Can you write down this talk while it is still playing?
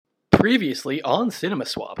Previously on Cinema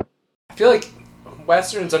Swap. I feel like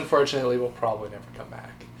Westerns, unfortunately, will probably never come back.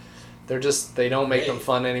 They don't make them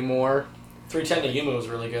fun anymore. 310 to Yuma was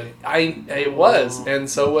really good. It was, and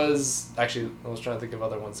so was, actually, I was trying to think of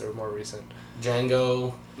other ones that were more recent.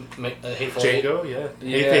 Django, Hateful Django,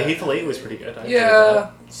 Yeah. Hateful Eight was pretty good. I enjoyed Yeah,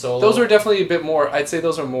 Solo. those were definitely a bit more, I'd say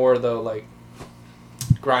those are more, though, like,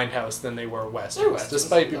 Grindhouse than they were Westerns. They're Westerns,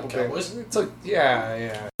 Despite people not being, Cowboys. it's like,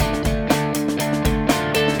 yeah.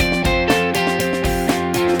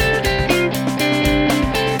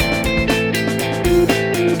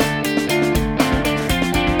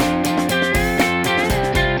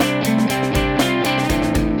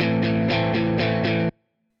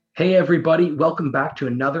 Hey everybody, welcome back to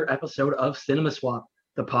another episode of Cinema Swap,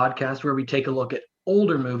 the podcast where we take a look at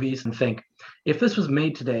older movies and think, if this was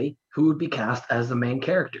made today, who would be cast as the main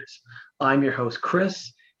characters? I'm your host,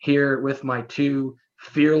 Chris, here with my two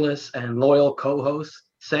fearless and loyal co-hosts,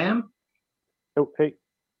 Sam. Oh, hey.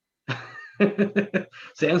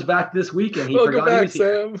 Sam's back this week and he Welcome forgot back, he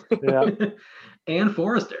was Sam. here. Yeah. And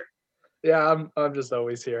Forrester. Yeah, I'm just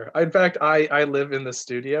always here. In fact, I live in the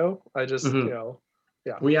studio. I just, Mhm.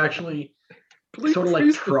 yeah. We actually, Please, sort of like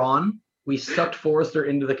please. Tron, we sucked Forrester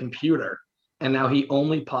into the computer and now he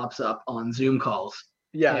only pops up on Zoom calls.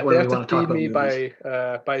 Yeah, when they we have wanna to talk feed about me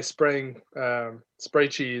movies. by spraying spray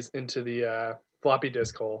cheese into the floppy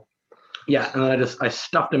disk hole. Yeah, and then I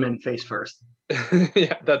stuffed him in face first.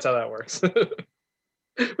 Yeah, that's how that works.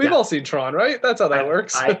 We've Yeah. all seen Tron, right? That's how that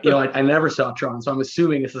works. I never saw Tron, so I'm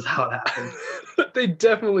assuming this is how it happened. They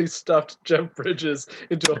definitely stuffed Jeff Bridges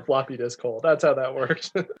into a floppy disk hole. That's how that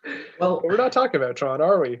worked. Well, But we're not talking about Tron,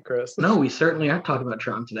 are we, Chris? no, we certainly aren't talking about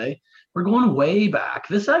Tron today. We're going way back.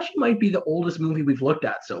 This actually might be the oldest movie we've looked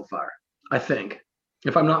at so far, I think,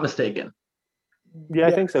 if I'm not mistaken. Yeah,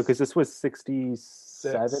 I think so, Yes. because this was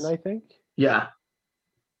 67, I think. Yeah,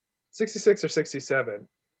 66 or 67.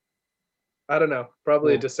 I don't know.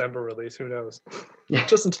 Probably Yeah. a December release. Who knows? Yeah.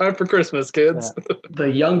 Just in time for Christmas, kids. the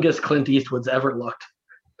youngest Clint Eastwood's ever looked.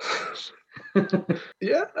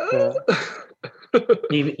 Yeah. Yeah.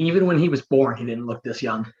 Even when he was born, he didn't look this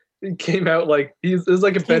young. He came out like it was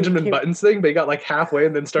like a Benjamin Buttons thing. They got like halfway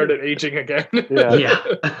and then started aging again. Yeah. Yeah.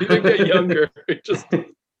 He didn't get younger. He just.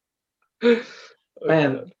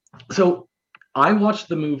 Man, so I watched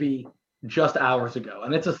the movie just hours ago,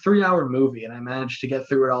 and it's a 3-hour movie, and I managed to get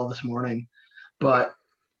through it all this morning. But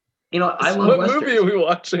I love What westerns. movie are we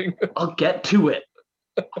watching? I'll get to it.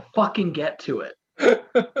 I'll fucking get to it.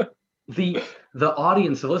 The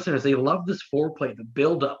audience, the listeners, they love this foreplay, the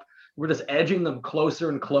build-up. We're just edging them closer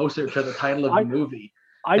and closer to the title of the movie.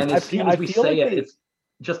 And as soon as we say it, it's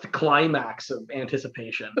just a climax of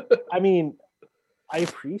anticipation. I mean, I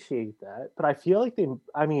appreciate that, but I feel like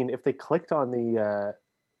if they clicked on the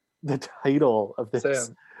title of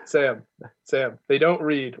this. Sam. They don't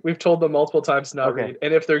read. We've told them multiple times to not Okay. read.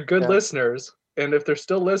 And if they're good Yeah. listeners, and if they're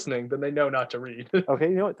still listening, then they know not to read. Okay,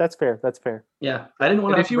 you know what? That's fair. That's fair. Yeah, I didn't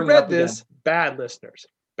want And to. if you read this, bad listeners.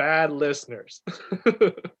 Bad listeners.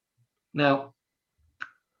 Now,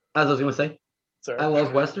 as I was going to say, Sorry. I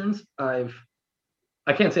love westerns. I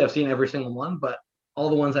can't say I've seen every single one, but all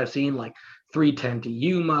the ones I've seen, like 310 to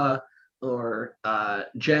Yuma, or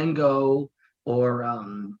Django, or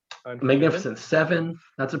Magnificent Seven.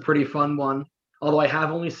 That's a pretty fun one. Although I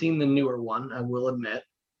have only seen the newer one, I will admit,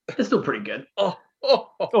 it's still pretty good. Oh,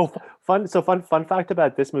 fun fact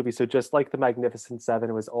about this movie. So just like the Magnificent Seven,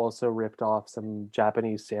 it was also ripped off some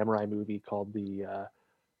Japanese samurai movie called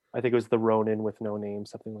I think it was The Ronin with No Name,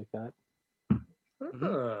 something like that.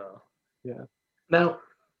 Oh. Now,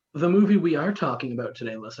 the movie we are talking about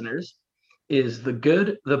today, listeners, is The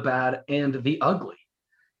Good, the Bad, and the Ugly,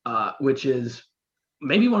 which is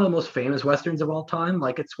maybe one of the most famous westerns of all time.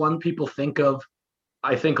 Like, it's one people think of,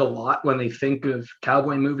 I think, a lot when they think of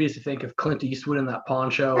cowboy movies. They think of Clint Eastwood in that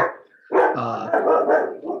poncho.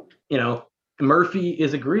 Murphy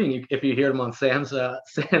is agreeing. If you hear him on Sam's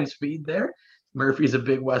feed there, Murphy's a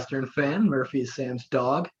big western fan. Murphy is Sam's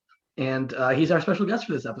dog, and he's our special guest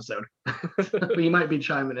for this episode. But he might be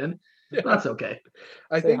chiming in. Yeah. That's okay.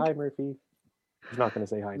 I Say think hi, Murphy. He's not going to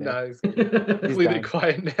say hi now. no, He's leave done. it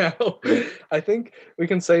quiet now. I think we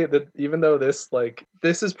can say that even though this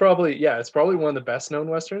is probably it's probably one of the best known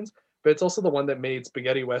westerns, but it's also the one that made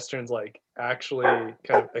spaghetti westerns like actually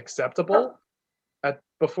kind of acceptable.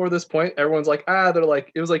 Before this point, everyone's like, they're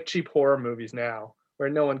like, it was like cheap horror movies now where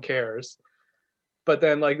no one cares. But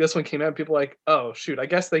then like this one came out and people were like, oh shoot, I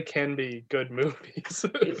guess they can be good movies.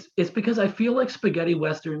 It's because I feel like spaghetti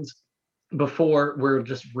westerns before were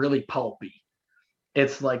just really pulpy.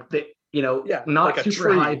 It's like not like a super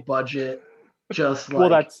tree. high budget, just like Well,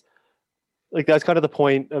 like that's kind of the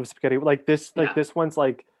point of spaghetti. Like this, like Yeah. this one's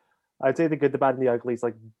like, I'd say The Good, the Bad, and the Ugly is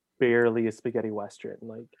like barely a spaghetti western.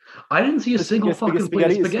 Like I didn't see a the single fucking plate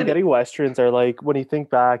of spaghetti. spaghetti westerns are like, when you think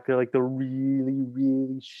back, they're like the really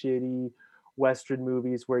really shitty western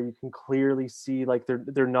movies where you can clearly see like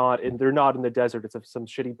they're not in the desert. It's some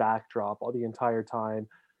shitty backdrop all the entire time.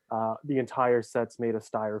 The entire set's made of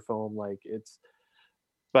styrofoam. Like it's,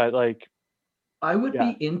 but like I would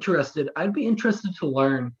Yeah. be interested. I'd be interested to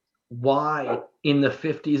learn why in the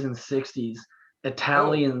 50s and 60s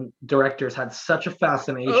Italian directors had such a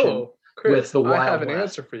fascination. Oh, Chris, the I Wild have an West.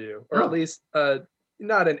 answer for you, or Oh. at least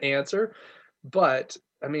not an answer, but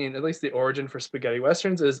I mean, at least the origin for spaghetti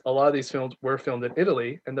westerns is a lot of these films were filmed in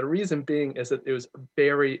Italy, and the reason being is that it was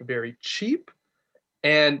very, very cheap,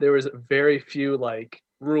 and there was very few like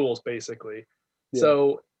rules basically. Yeah.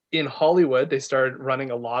 So in Hollywood, they started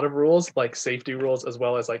running a lot of rules, like safety rules as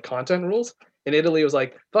well as like content rules. In Italy, it was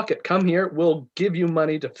like, fuck it, come here. We'll give you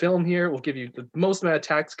money to film here. We'll give you the most amount of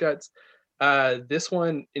tax cuts. This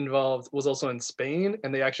one was also in Spain,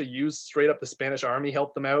 and they actually used straight up the Spanish army,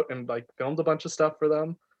 helped them out, and like filmed a bunch of stuff for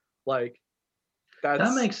them. Like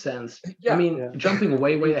That makes sense. Yeah. I mean, Yeah. jumping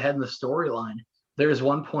way ahead in the storyline, there's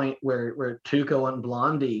one point where Tuco and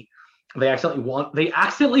Blondie they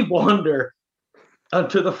accidentally wander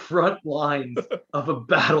onto the front lines of a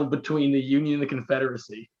battle between the Union and the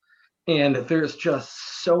Confederacy, and there's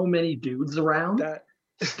just so many dudes around that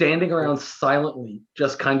standing around silently,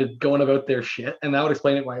 just kind of going about their shit, and that would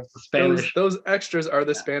explain it why it's the Spanish. those extras are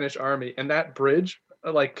the Spanish army, and that bridge,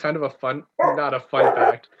 like kind of a fun, not a fun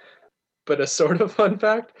fact, but a sort of fun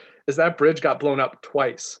fact, is that bridge got blown up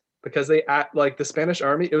twice because they like the Spanish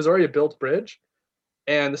army. It was already a built bridge,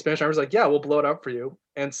 and the Spanish army was like, "Yeah, we'll blow it up for you."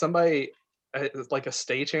 And somebody, like a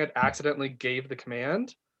stagehand, accidentally gave the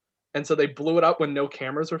command, and so they blew it up when no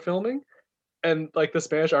cameras were filming. And like the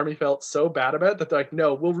Spanish army felt so bad about it that they're like,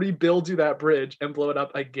 "No, we'll rebuild you that bridge and blow it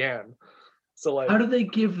up again." So like, How did they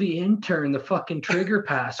give the intern the fucking trigger I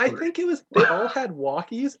password? think it was they all had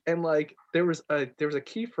walkies, and like there was a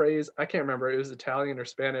key phrase, I can't remember, it was Italian or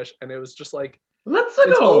Spanish, and it was just like Let's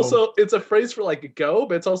it's a phrase for like go,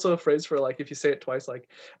 but it's also a phrase for like if you say it twice, like,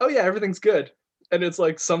 "Oh yeah, everything's good." And it's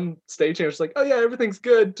like some stagehand like, "Oh yeah, everything's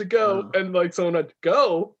good to go." Oh. And like someone would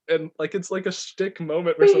go, and like it's like a shtick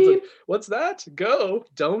moment where someone's like, "What's that? Go,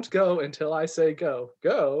 don't go until I say go,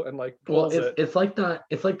 go," and like Well, pulls it. it's like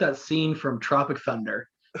that scene from Tropic Thunder,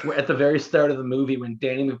 where at the very start of the movie when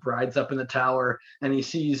Danny McBride's up in the tower and he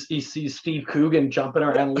sees Steve Coogan jumping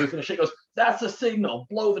around and losing his shit. Goes, "That's a signal.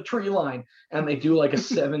 Blow the tree line." And they do like a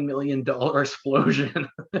 $7 million explosion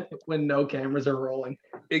when no cameras are rolling.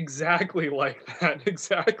 Exactly like that.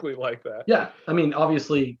 Exactly like that. Yeah, I mean,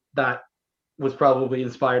 obviously that was probably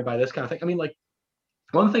inspired by this kind of thing. I mean, like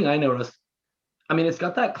one thing I noticed, I mean, it's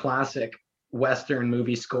got that classic Western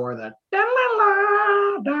movie score that.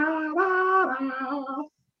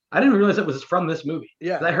 I didn't realize it was from this movie.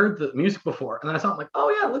 Yeah. I heard the music before, and then I saw it, I'm like,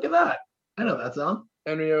 oh yeah, look at that. I know that song.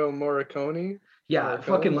 Ennio Morricone. Yeah, Morricone,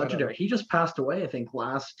 fucking I don't legendary. know. He just passed away, I think,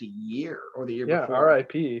 last year or the year Yeah, before.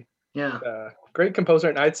 R.I.P. Yeah. Great composer,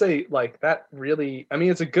 and I'd say like that really. I mean,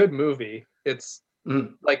 it's a good movie. It's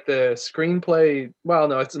Mhm. like the screenplay. Well,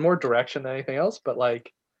 no, it's more direction than anything else. But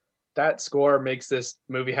like that score makes this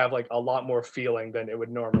movie have like a lot more feeling than it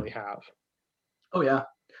would normally have. Oh yeah.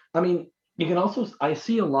 I mean, you can also I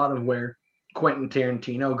see a lot of where Quentin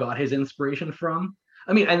Tarantino got his inspiration from.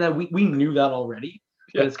 I mean, and then we knew that already,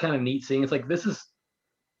 but Yeah. it's kind of neat seeing. It's like this is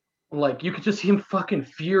like you could just see him fucking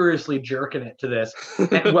furiously jerking it to this,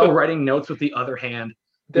 and while writing notes with the other hand,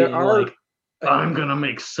 There being are. like, "I'm gonna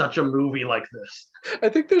make such a movie like this." I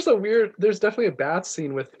think there's definitely a bat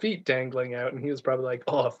scene with feet dangling out, and he was probably like,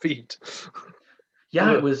 "Oh, feet."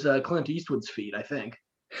 Yeah, Yeah. it was Clint Eastwood's feet, I think.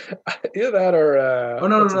 Either that or Oh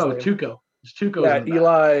no, what's his name? Tuco. It's Tuco. Yeah,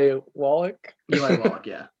 Eli Wallach. Eli Wallach.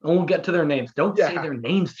 Yeah, and we'll get to their names. Don't say Yeah. their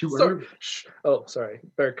names too Sorry. early. Shh. Oh, sorry.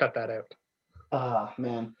 Better cut that out. Ah,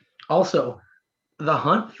 man. Also, the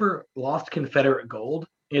hunt for lost Confederate gold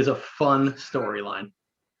is a fun storyline.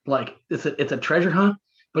 Like it's a treasure hunt,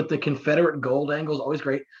 but the Confederate gold angle is always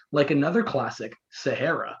great. Like another classic,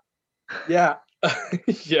 Sahara. Yeah.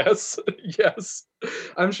 Yes. Yes.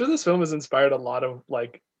 I'm sure this film has inspired a lot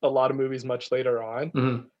of movies much later on.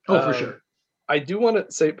 Mhm. Oh, for Um, sure. I do want to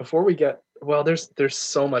say before we get there's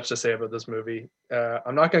so much to say about this movie.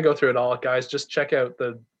 I'm not going to go through it all, guys. Just check out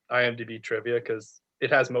the IMDb trivia because it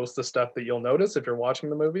has most of the stuff that you'll notice if you're watching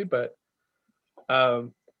the movie. But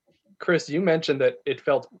Chris, you mentioned that it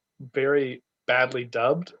felt very badly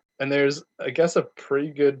dubbed, and there's, I guess, a pretty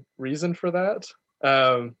good reason for that.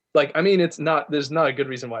 I mean, there's not a good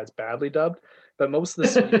reason why it's badly dubbed, but most of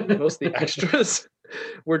the extras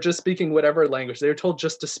were just speaking whatever language they were told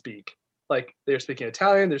just to speak. Like they're speaking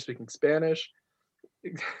Italian, they're speaking Spanish.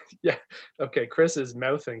 Yeah, okay. Chris is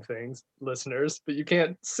mouthing things, listeners, but you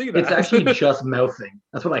can't see that. It's actually just mouthing.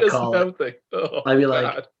 That's what I just call it. mouthing. Oh, I'd be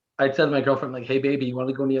like, God. I'd tell my girlfriend, like, hey, baby, you want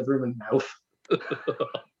to go in the other room and mouth?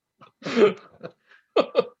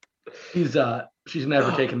 She's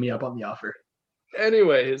never taken me up on the offer.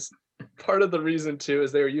 Anyways, part of the reason too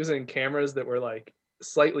is they were using cameras that were like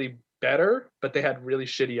slightly better, but they had really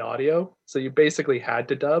shitty audio. So you basically had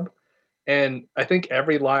to dub. And I think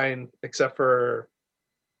every line except for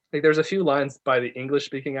like there's a few lines by the English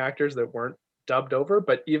speaking actors that weren't dubbed over,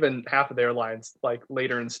 but even half of their lines like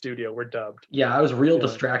later in studio were dubbed. Yeah, I was real Yeah,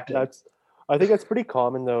 distracted. I think that's pretty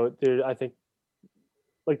common though. I think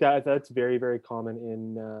like that's very, very common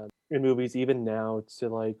in movies even now to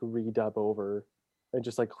like redub over and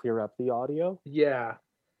just like clear up the audio. Yeah.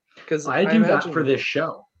 Because I do that for this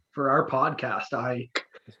show, for our podcast.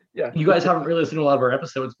 Yeah. You guys haven't really listened to a lot of our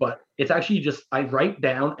episodes, but it's actually just I write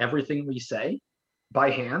down everything we say by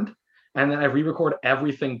hand, and then I re-record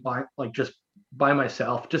everything by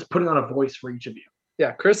myself, just putting on a voice for each of you.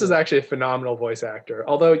 Yeah, Chris is actually a phenomenal voice actor.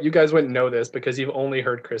 Although you guys wouldn't know this because you've only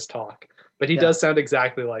heard Chris talk, but he does sound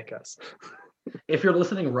exactly like us. If you're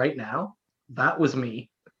listening right now, that was me.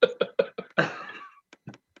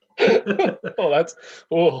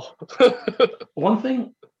 One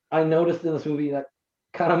thing I noticed in this movie that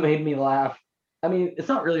kind of made me laugh. I mean, it's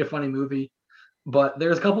not really a funny movie, but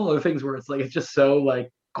there's a couple other things where it's like it's just so like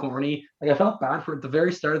corny. Like I felt bad for at the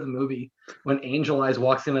very start of the movie when Angel Eyes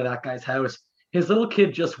walks into that guy's house. His little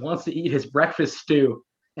kid just wants to eat his breakfast stew,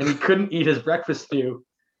 and he couldn't eat his breakfast stew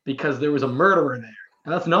because there was a murderer there.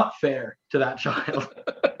 And that's not fair to that child.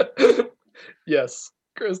 Yes,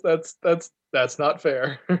 Chris, that's not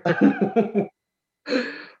fair.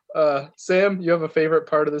 Sam, you have a favorite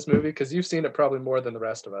part of this movie because you've seen it probably more than the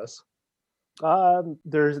rest of us.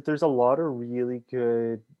 There's a lot of really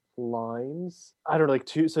good lines. I don't know, like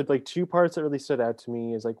two parts that really stood out to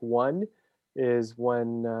me is like one is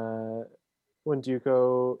when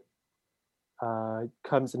Dooku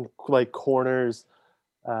comes and like corners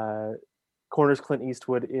Clint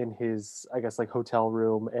Eastwood in his, I guess, like hotel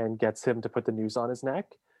room and gets him to put the noose on his neck.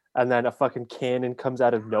 And then a fucking cannon comes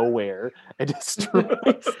out of nowhere and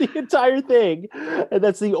destroys the entire thing. And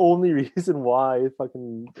that's the only reason why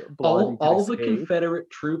fucking all the Confederate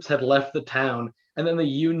troops had left the town. And then the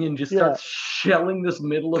Union just starts shelling this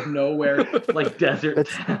middle of nowhere, like desert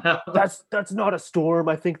town. That's not a storm.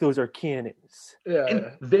 I think those are cannons. Yeah.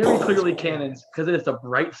 And very clearly cannons, because it's a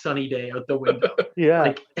bright sunny day out the window. Yeah.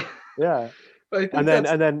 Like, yeah. And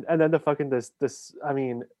then the fucking this I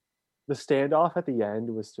mean, the standoff at the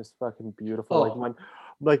end was just fucking beautiful. Oh. Like when,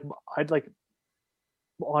 like I'd like,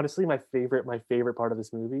 honestly, my favorite part of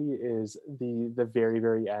this movie is the very,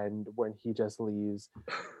 very end when he just leaves.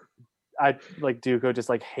 I like Dooku just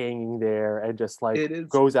like hanging there and just like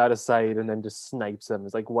goes out of sight and then just snipes him.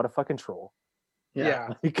 It's like, what a fucking troll. Yeah.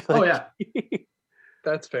 Oh yeah.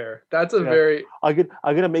 That's fair. That's a very. I'm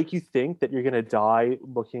gonna make you think that you're gonna die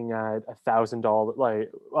looking at $1,000,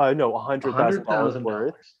 like $100,000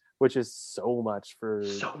 worth, which is so much for.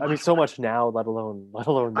 So much now, let alone.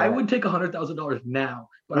 Then. I would take $100,000 now,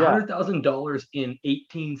 but $100,000 in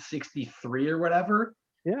 1863 or whatever.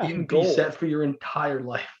 Yeah, you can be set for your entire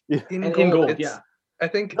life. Yeah. In gold, yeah. I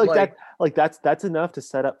think that's enough to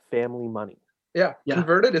set up family money. Yeah,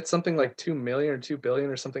 converted, it's something like 2 million or 2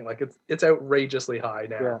 billion or something. Like it's outrageously high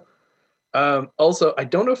now. Yeah. Also, I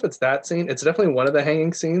don't know if it's that scene. It's definitely one of the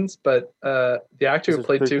hanging scenes, but the actor who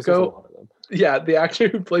played Tuco, the actor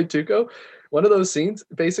who played Tuco, one of those scenes,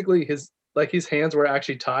 basically his hands were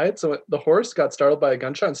actually tied. So the horse got startled by a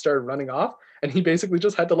gunshot and started running off, and he basically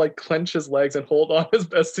just had to like clench his legs and hold on as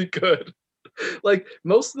best he could. Like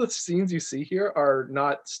most of the scenes you see here are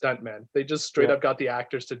not stuntmen. They just straight up got the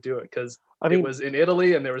actors to do it because it was in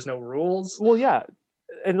Italy and there was no rules. Well, yeah,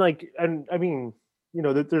 and I mean, you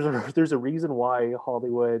know, there's a reason why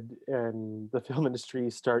Hollywood and the film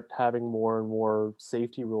industry start having more and more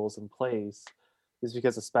safety rules in place, is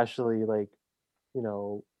because especially like, you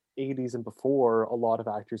know, 80s and before, a lot of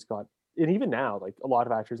actors got, and even now, like a lot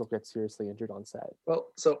of actors will get seriously injured on set. Well,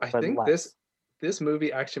 so I think this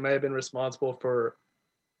movie actually might have been responsible for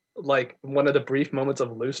like one of the brief moments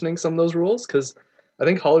of loosening some of those rules, because I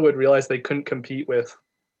think Hollywood realized they couldn't compete with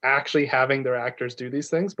actually having their actors do these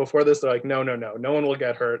things. Before this, they're like, no one will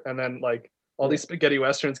get hurt. And then like all these spaghetti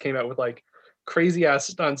westerns came out with like crazy ass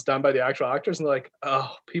stunts done by the actual actors, and they're like,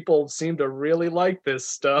 oh, people seem to really like this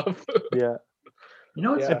stuff. Yeah. You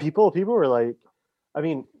know, and people were like, I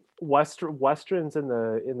mean, westerns in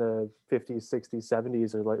the 50s, 60s,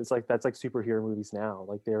 70s are like, it's like that's like superhero movies now.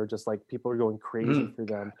 Like they're just like people are going crazy for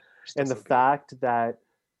them. And the fact that,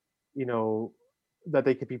 you know, that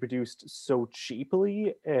they could be produced so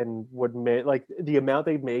cheaply and would make like the amount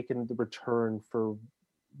they make in the return for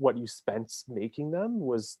what you spent making them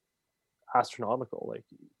was astronomical. Like,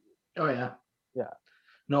 Oh yeah. yeah.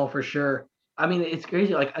 No, for sure. I mean, it's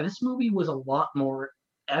crazy. Like this movie was a lot more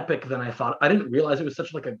epic than I thought. I didn't realize it was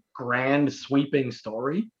such like a grand, sweeping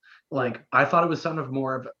story. Like I thought it was sort of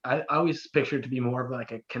more of. I always pictured it to be more of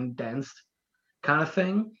like a condensed kind of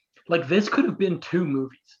thing. Like this could have been two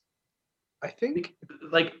movies. I think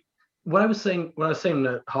Like what I was saying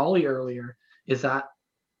to Holly earlier is that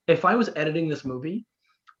if I was editing this movie,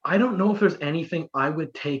 I don't know if there's anything I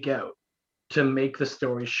would take out to make the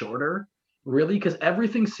story shorter, really, because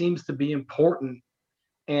everything seems to be important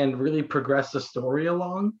and really progress the story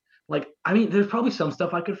along. Like, I mean, there's probably some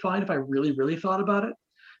stuff I could find if I really, really thought about it.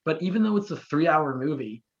 But even though it's a 3-hour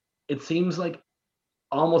movie, it seems like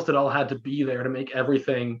almost it all had to be there to make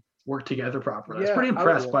everything work together properly. I was Yeah, pretty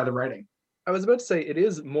impressed by the writing. I was about to say it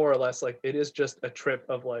is more or less like it is just a trip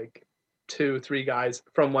of like 2-3 guys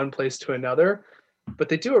from one place to another, but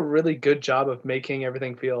they do a really good job of making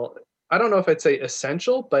everything feel, I don't know if I'd say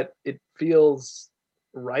essential, but it feels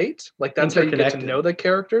right. Like that's how you get to Interconnected. know the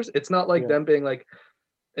characters. It's not like Yeah. them being like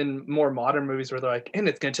in more modern movies where they're like, and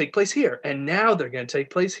it's going to take place here, and now they're going to take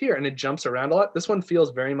place here, and it jumps around a lot. This one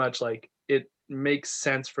feels very much like it makes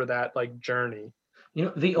sense for that like journey. You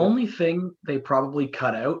know, the only thing they probably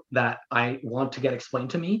cut out that I want to get explained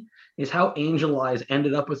to me is how Angel Eyes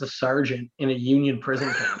ended up as a sergeant in a Union prison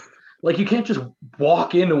camp. Like, you can't just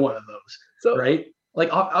walk into one of those, So right? Like,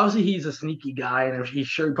 obviously, he's a sneaky guy, and he's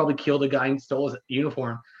sure he probably killed a guy and stole his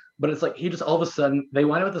uniform. But it's like he just all of a sudden they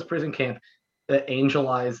wind up at this prison camp that Angel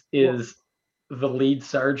Eyes is the lead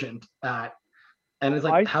sergeant at, and it's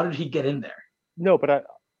like, how did he get in there? No, but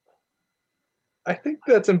I think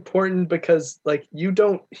that's important because like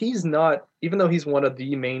he's not, even though he's one of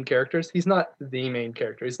the main characters, he's not the main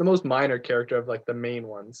character. He's the most minor character of like the main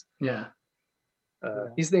ones. Yeah.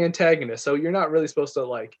 He's the antagonist, so you're not really supposed to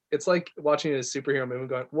like, it's like watching a superhero movie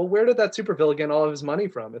going, well, where did that supervillain get all of his money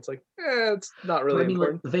from? It's like, it's not really But I mean,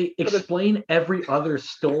 important. like, they explain every other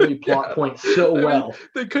story plot Yeah. point so I mean, well.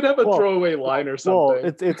 they could have a throwaway line or something.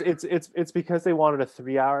 well, it's because they wanted a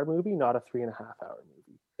 3-hour movie, not a 3.5-hour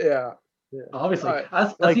movie. Yeah. Obviously, Right.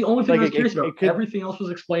 that's Like- the only thing like I was it- curious it about. could- Everything else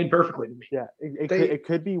was explained perfectly to me. Yeah, They- it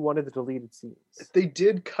could be one of the deleted scenes. They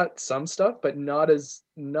did cut some stuff, but not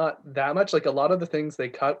that much. Like a lot of the things they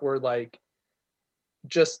cut were like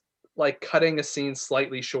just like cutting a scene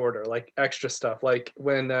slightly shorter, like extra stuff. Like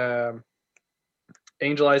when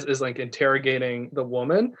Angel Eyes is like interrogating the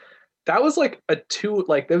woman, that was like there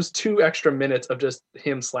was 2 extra minutes of just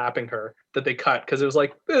him slapping her that they cut because it was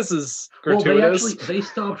like, this is gratuitous. Well, they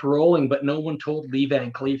stopped rolling, but no one told Lee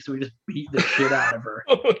Van Cleef, so we just beat the shit out of her.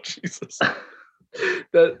 Oh Jesus.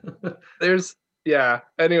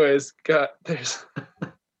 Anyways, God, there's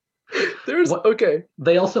What- okay.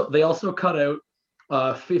 They also cut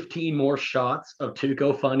out 15 more shots of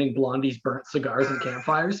Tuco finding Blondie's burnt cigars and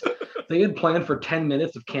campfires. They had planned for 10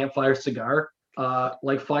 minutes of campfire cigar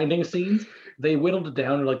like finding scenes. They whittled it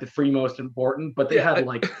down to like the 3 most important, but they Yeah, had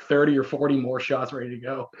like 30 or 40 more shots ready to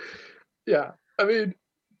go. Yeah, I mean,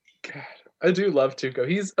 God, I do love Tuco.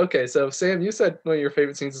 He's okay. So Sam, you said one of your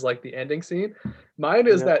favorite scenes is like the ending scene. Mine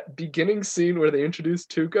is Yeah. that beginning scene where they introduce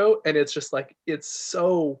Tuco, and it's just like it's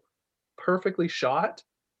so perfectly shot,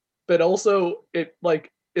 but also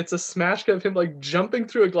it's a smash cut of him like jumping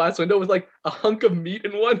through a glass window with like a hunk of meat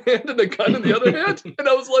in one hand and a gun in the other hand. And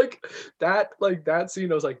I was like, that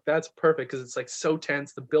scene, I was like, that's perfect because it's like so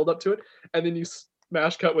tense, the build up to it, and then you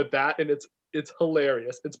smash cut with that, and it's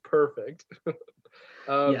hilarious. It's perfect.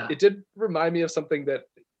 Yeah. It did remind me of something that,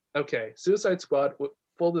 okay, Suicide Squad,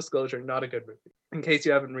 full disclosure, not a good movie, in case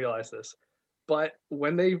you haven't realized this. But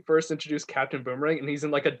when they first introduced Captain Boomerang and he's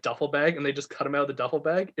in like a duffel bag and they just cut him out of the duffel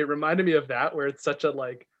bag, it reminded me of that, where it's such a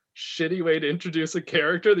like shitty way to introduce a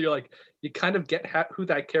character that you're like, you kind of get who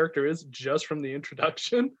that character is just from the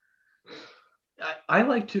introduction. I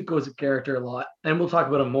like Tuco as a character a lot, and we'll talk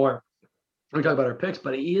about him more when we talk about our picks,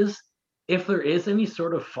 but he is, if there is any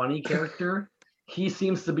sort of funny character, he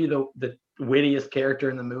seems to be the wittiest character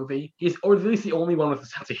in the movie. He's, or at least the only one with a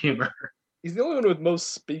sense of humor. He's the only one with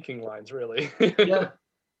most speaking lines, really.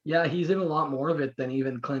 Yeah, he's in a lot more of it than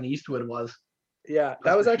even Clint Eastwood was. Yeah, that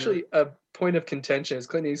That's was for actually a point of contention. Is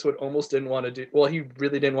Clint Eastwood almost didn't want to do, well, he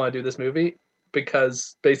really didn't want to do this movie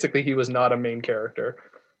because basically he was not a main character.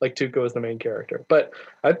 Like Tuco was the main character. But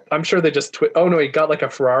I'm sure they just oh no, he got like a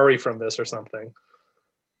Ferrari from this or something.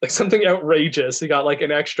 like something outrageous. He got like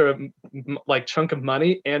an extra like chunk of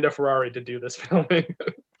money and a Ferrari to do this filming.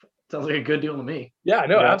 Sounds like a good deal to me. Yeah,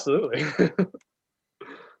 no, Yeah. absolutely.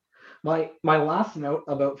 My last note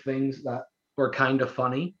about things that were kind of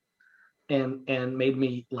funny and made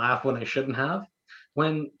me laugh when I shouldn't have.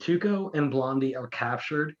 When Tuco and Blondie are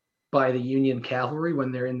captured by the Union cavalry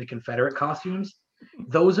when they're in the Confederate costumes,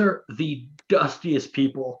 those are the dustiest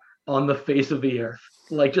people on the face of the earth.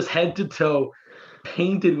 Like just head to toe,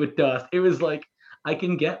 painted with dust. It was like I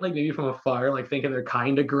can get like maybe from afar, like thinking they're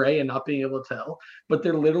kind of gray and not being able to tell, but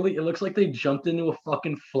they're literally. It looks like they jumped into a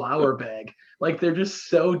fucking flour bag. Like they're just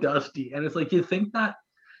so dusty, and it's like you think that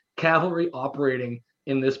cavalry operating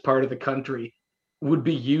in this part of the country would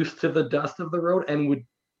be used to the dust of the road and would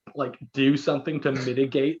like do something to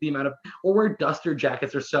mitigate the amount of, or wear duster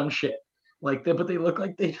jackets or some shit like that, but they look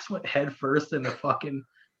like they just went head first in the fucking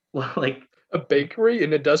like A bakery,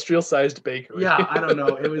 an industrial sized bakery. yeah, I don't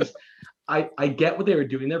know. It was I get what they were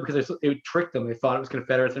doing there because it tricked them. They thought it was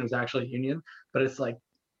Confederates and it was actually Union, but it's like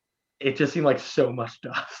it just seemed like so much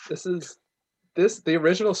dust. The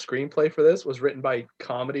original screenplay for this was written by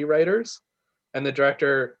comedy writers, and the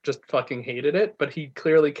director just fucking hated it, but he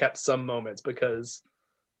clearly kept some moments because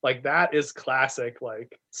like that is classic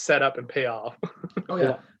like setup and payoff. Oh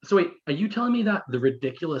yeah. So wait, are you telling me that the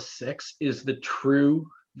Ridiculous Six is the true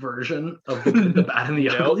version of the Good, the Bad, and the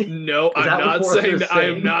Ugly? No, Is I'm that what not Forrest saying is that. I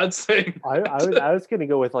am saying? not saying. I was gonna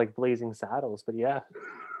go with like Blazing Saddles, but yeah.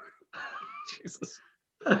 Jesus.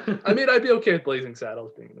 I mean, I'd be okay with Blazing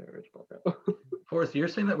Saddles being the original. Forrest, you're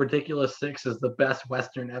saying that Ridiculous Six is the best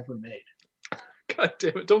Western ever made. God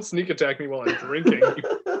damn it! Don't sneak attack me while I'm drinking.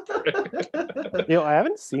 You know, I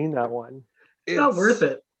haven't seen that one. It's not worth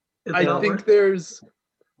it. It's I not think worth it. there's.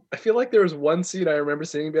 I feel like there was one scene I remember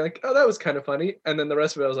seeing and being like, "Oh, that was kind of funny," and then the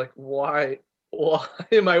rest of it, I was like, "Why? Why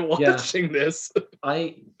am I watching this?"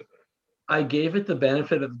 I gave it the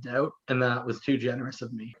benefit of the doubt, and that was too generous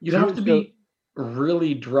of me. You'd So- have to be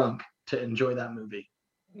really drunk to enjoy that movie,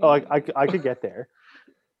 Oh, I could get there.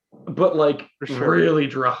 but like For sure. really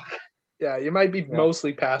drunk. Yeah, you might be Yeah.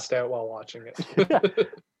 mostly passed out while watching it.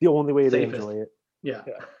 The only way to Safest. enjoy it. Yeah.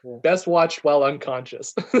 Best watched while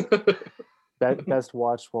unconscious. Best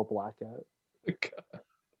watched while blackout.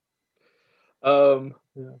 Yeah.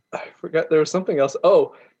 I forgot there was something else.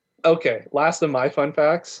 Oh, okay. Last of my fun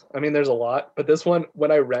facts. I mean, there's a lot, but this one,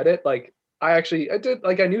 when I read it, like I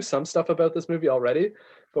knew some stuff about this movie already,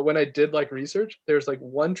 but when I did like research, there's like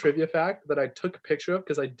one trivia fact that I took a picture of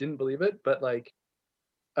because I didn't believe it, but like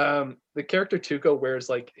the character Tuco wears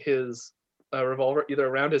like his revolver either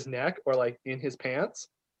around his neck or like in his pants.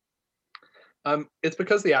 It's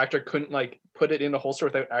because the actor couldn't like put it in a holster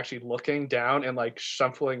without actually looking down and like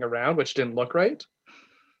shuffling around, which didn't look right.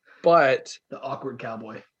 But The awkward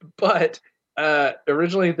cowboy.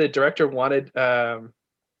 originally the director wanted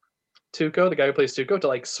Tuco, the guy who plays Tuco, to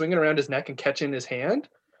like swing it around his neck and catch in his hand.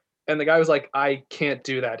 And the guy was like, "I can't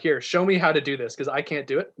do that. Here, show me how to do this because I can't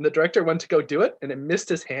do it." And the director went to go do it, and it missed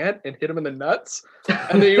his hand and hit him in the nuts.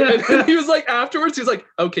 And then he was like, afterwards, he's like,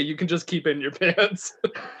 "Okay, you can just keep it in your pants."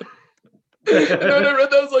 And when I read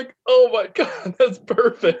that, I was like, "Oh my god, that's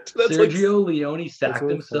perfect." That's Sergio Leone sacked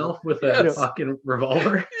really himself with Yes. a fucking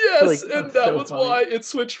revolver. like, yes, Like, and that's that so was funny. why it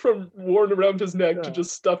switched from worn around his neck to Yeah.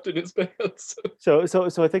 just stuffed in his pants. So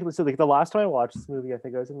I think so. Like the last time I watched this movie, I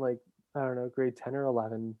think I was in like I don't know, grade 10 or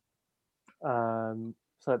 11.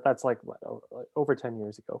 So that's like what, over 10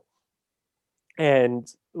 years ago. And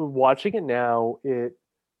watching it now, it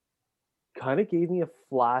kind of gave me a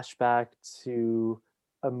flashback to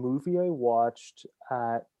a movie I watched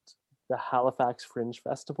at the Halifax Fringe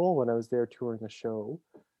Festival when I was there touring a show.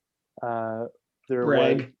 There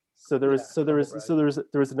Brag.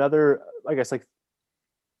 was another, I guess, like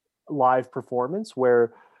live performance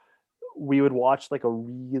where we would watch like a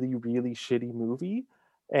really really shitty movie,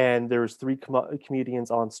 and there was three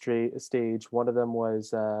comedians on stage. One of them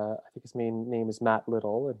was I think his main name is Matt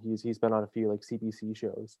Little, and he's been on a few like CBC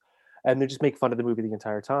shows, and they just make fun of the movie the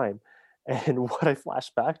entire time. And what I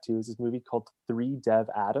flashed back to is this movie called Three Dev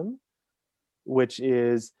Adam, which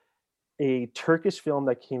is a Turkish film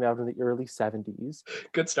that came out in the early 70s.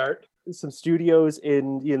 Good start. Some studios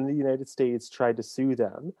in the United States tried to sue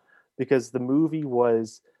them because the movie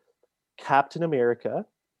was Captain America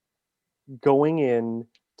going in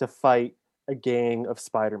to fight a gang of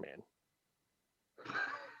Spider-Man.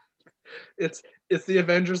 It's the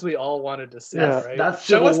Avengers we all wanted to see, Yeah, right? that's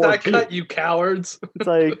Show Civil us War that II. cut, you cowards. It's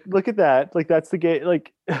like, look at that. Like, that's the game.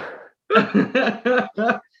 Like,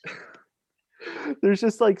 there's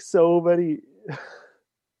just like so many.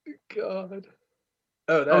 God.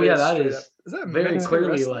 Oh, Oh, yeah, that straight is up. Is that very Mexican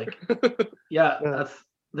clearly, wrestler? yeah, Yeah. that's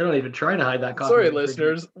They're not even trying to hide that. Sorry, copyright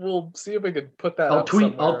listeners. We'll see if we can put that. I'll up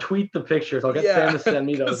tweet. somewhere. I'll tweet the pictures. I'll get Sam to send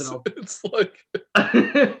me those, and 'cause I'll. It's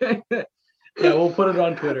like Yeah, we'll put it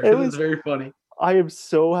on Twitter. It It was- was very funny. I am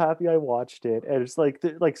so happy I watched it, and it's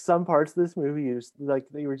like some parts of this movie is like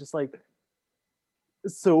they were just like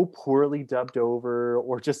so poorly dubbed over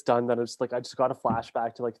or just done that it's like I just got a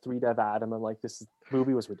flashback to like 3 Dev Adam. I'm like, this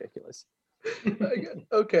movie was ridiculous.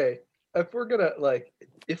 okay. If we're gonna like,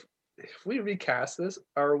 if we recast this,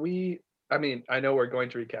 are we? I mean, I know we're going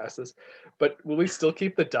to recast this, but will we still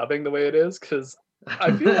keep the dubbing the way it is? Because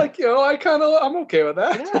I feel like I'm okay with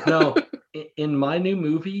that. No, in my new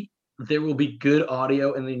movie, there will be good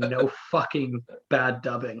audio and then no fucking bad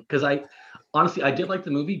dubbing. Because I honestly, I did like the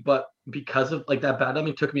movie, but because of like that bad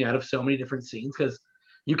dubbing took me out of so many different scenes. Because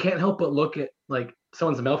you can't help but look at like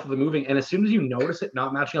someone's mouth of the moving, and as soon as you notice it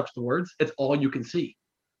not matching up to the words, it's all you can see.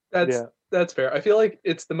 That's fair. I feel like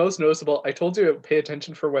it's the most noticeable. I told you to pay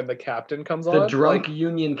attention for when the captain comes The on. drunk like,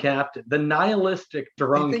 Union captain, the nihilistic I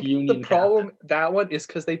drunk think Union the problem captain. that one is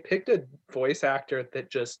because they picked a voice actor that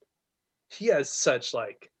just he has such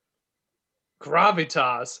like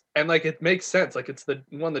gravitas, and like it makes sense. Like it's the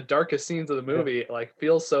one of the darkest scenes of the movie. It, like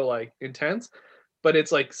feels so like intense, but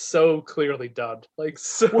it's like so clearly dubbed, like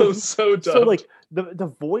so Well, dubbed. So like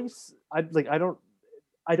the voice,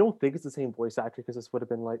 I don't think it's the same voice actor because this would have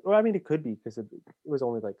been like, well, I mean, it could be because it was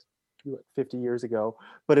only like 50 years ago,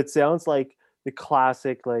 but it sounds like the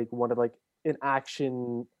classic, like one of like an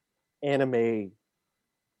action anime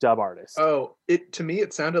dub artist. Oh, to me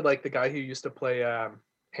it sounded like the guy who used to play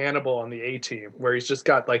Hannibal on the A-Team, where he's just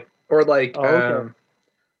got like Okay.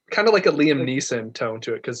 kind of like a Liam Neeson tone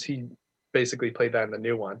to it, because he basically played that in the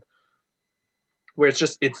new one, where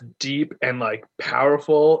it's deep and like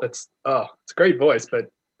powerful. It's a great voice, but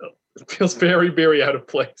it feels very, very out of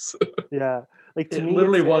place. Yeah, like to It me,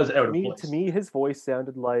 literally it was sounded- out of to me, place. To me, his voice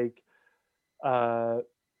sounded like,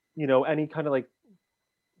 any kind of like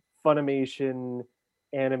Funimation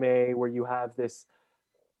anime where you have this,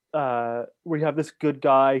 good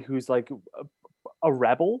guy who's like a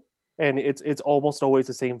rebel, and it's almost always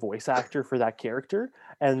the same voice actor for that character,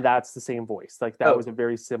 and that's the same voice. Like that Oh, was a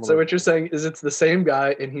very similar. So what you're saying is it's the same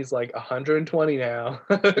guy, and he's like 120 now.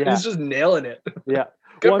 Yeah. He's just nailing it. Yeah.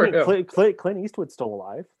 Good Well, for I mean, him. Clint Eastwood's still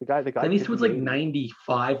alive. The guy. Clint Eastwood's like 80.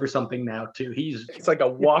 95 or something now too. He's It's like a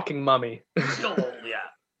walking mummy. oh yeah.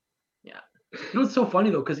 You know what's so funny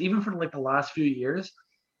though, because even for like the last few years,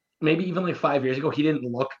 maybe even like 5 years ago, he didn't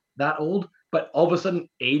look that old, but all of a sudden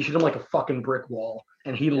age hit him like a fucking brick wall,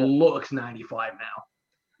 and he looks 95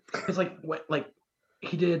 now. It's like what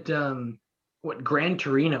he did Gran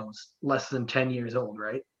Torino's less than 10 years old,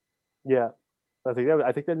 right? Yeah. I think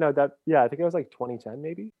that was like 2010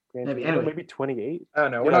 maybe. Maybe. Anyway. Maybe 28. I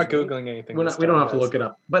don't know. We're Yeah, not googling anything. We this don't time, have to guys. look it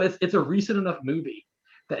up, but it's a recent enough movie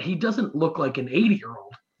that he doesn't look like an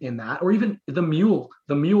 80-year-old in that, or even the Mule.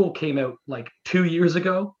 The Mule came out like 2 years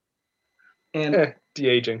ago, and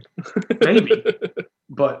De-aging. maybe,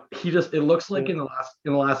 but it looks like in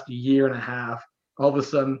the last year and a half, all of a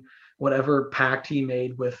sudden, whatever pact he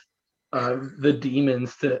made with the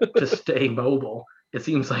demons to stay mobile, it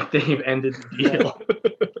seems like they've ended the deal.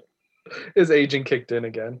 His aging kicked in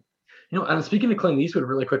again. And speaking of Clint Eastwood,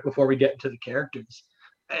 really quick before we get into the characters,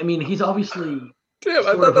 I mean, he's obviously Damn, I sort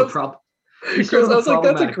thought of that a was problem. Chris, I was like,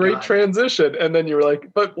 that's a great transition. And then you were like,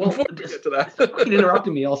 but Well, before we just- get to that. Fucking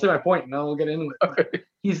interrupting me. I'll say my point, and then we'll get into it. Alright.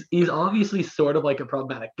 He's obviously sort of like a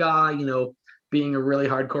problematic guy, being a really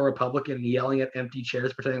hardcore Republican and yelling at empty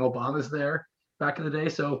chairs, pretending Obama's there back in the day.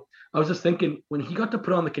 So I was just thinking, when he got to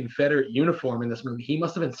put on the Confederate uniform in this movie, he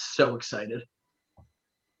must have been so excited.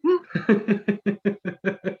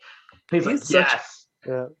 He's like, He's such- yes.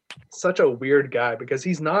 Yeah. Such a weird guy, because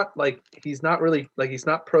he's not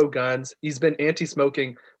pro guns. He's been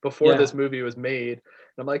anti-smoking before Yeah. this movie was made.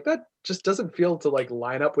 And I'm like, that just doesn't feel to like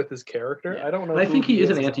line up with his character. Yeah. I don't know. And I who think he is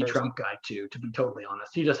as an a person. anti-Trump guy too, to be totally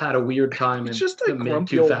honest. He just had a weird time He's in just a the mid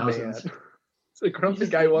grumpy old man. 2000s. It's a grumpy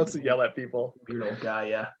guy who wants to yell at people. Weird old guy,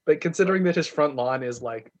 yeah. But considering that his front lawn is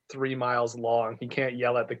like 3 miles long, he can't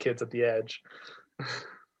yell at the kids at the edge.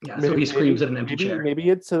 Yeah, so he screams at an empty chair. Maybe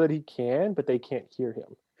it's so that he can, but they can't hear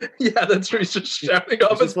him. Yeah, that's true. He's just shouting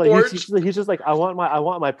off his He's just like, porch. he's just like, I want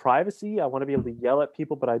my privacy. I want to be able to yell at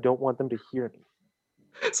people, but I don't want them to hear me.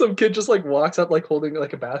 Some kid just like walks up like holding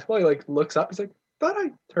like a basketball. He like looks up. He's like, thought I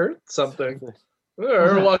heard something.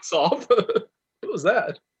 Or walks off. What was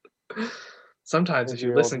that? Sometimes if you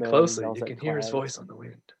 12-year-old listen man closely, yells you at can hear his clouds. voice on the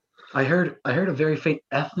wind. I heard a very faint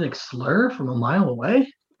ethnic slur from a mile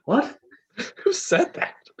away. What? Who said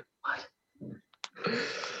that?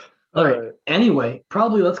 All right. Anyway,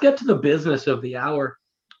 probably let's get to the business of the hour.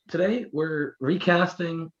 today we're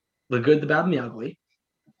recasting The Good, the Bad, and the Ugly.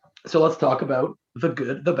 So let's talk about the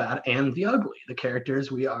good, the bad, and the ugly, the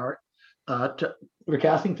characters we are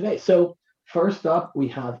recasting today. So first up, we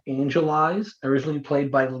have Angel Eyes, originally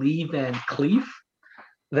played by Lee Van Cleef.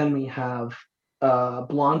 Then we have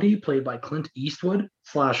Blondie, played by Clint Eastwood.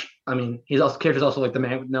 He's also character's also like the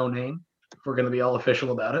man with no name. If we're going to be all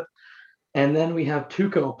official about it. And then we have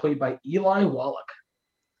Tuco, played by Eli Wallach,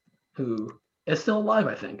 who is still alive,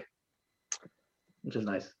 I think, which is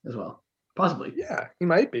nice as well. Possibly. Yeah, he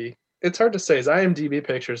might be. It's hard to say. His IMDb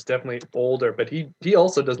picture is definitely older, but he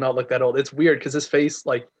also does not look that old. It's weird because his face,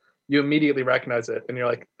 like, you immediately recognize it, and you're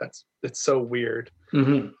like, it's so weird.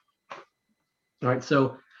 Mm-hmm. All right,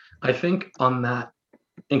 so I think on that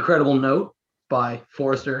incredible note by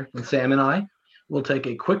Forrester and Sam and I, we'll take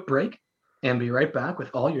a quick break and be right back with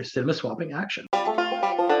all your cinema swapping action.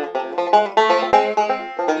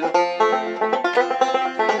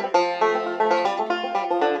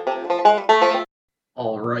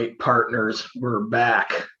 All right, partners, we're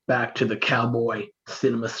back to the cowboy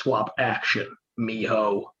cinema swap action,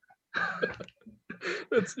 miho.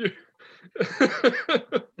 That's your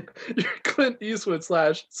Clint Eastwood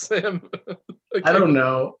 / Sam. I don't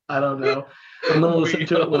know. I'm gonna listen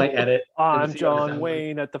to it when I edit. I'm John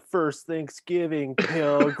Wayne at the first Thanksgiving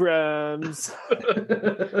Pilgrims.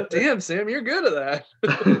 Damn, Sam, you're good at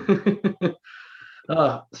that.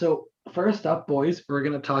 So first up, boys, we're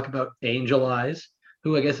gonna talk about Angel Eyes,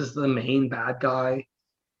 who I guess is the main bad guy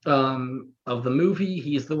of the movie.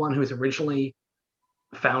 He's the one who was originally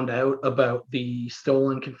found out about the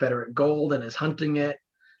stolen Confederate gold and is hunting it.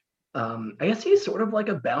 I guess he's sort of like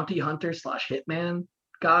a bounty hunter / hitman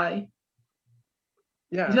guy.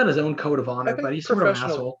 Yeah, he's got his own code of honor, but he's sort of an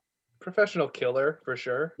asshole. Professional killer for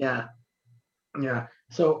sure. Yeah.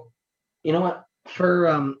 So, you know what?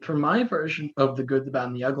 For my version of The Good, the Bad,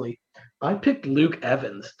 and the Ugly, I picked Luke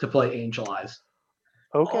Evans to play Angel Eyes.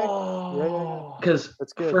 Okay. Because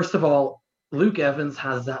first of all, Luke Evans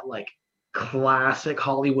has that like classic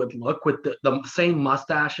Hollywood look with the same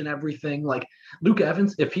mustache and everything. Like Luke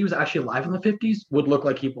Evans, if he was actually alive in the 50s, would look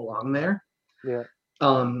like he belonged there. Yeah.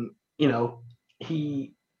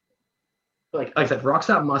 He, like I said, rocks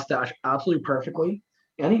that mustache absolutely perfectly,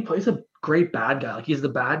 and he plays a great bad guy. Like he's the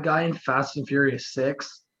bad guy in Fast and Furious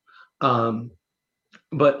 6.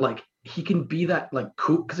 But like he can be that like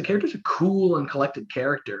cool, because the character's a cool and collected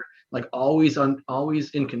character, like always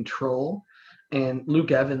in control. And Luke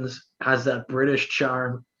Evans has that British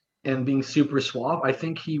charm and being super suave. I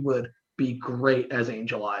think he would be great as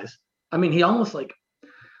Angel Eyes. I mean,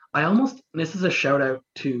 this is a shout out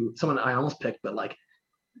to someone I almost picked, but like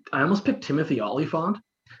I almost picked Timothy Olyphant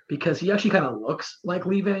because he actually kind of looks like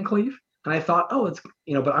Lee Van Cleef. And I thought, but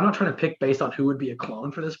I'm not trying to pick based on who would be a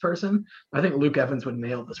clone for this person. I think Luke Evans would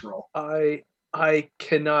nail this role. I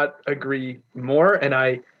cannot agree more, and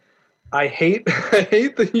I hate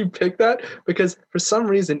that you picked that, because for some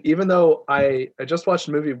reason, even though I just watched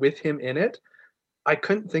a movie with him in it, I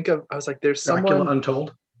couldn't think of. I was like, there's Dracula someone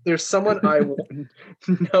Untold. There's someone I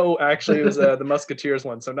no, actually, it was the Musketeers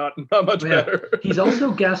one, so not much better. He's also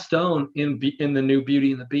Gaston in the new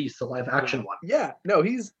Beauty and the Beast, the live action one. Yeah, no,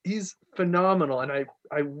 he's phenomenal, and I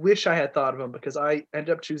wish I had thought of him, because I ended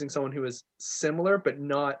up choosing someone who was similar but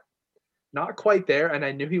not quite there, and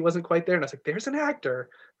I knew he wasn't quite there, and I was like, there's an actor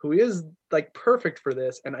who is like perfect for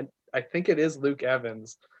this, and I think it is Luke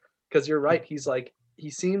Evans, because you're right, he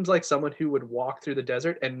seems like someone who would walk through the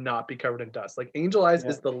desert and not be covered in dust. Like Angel Eyes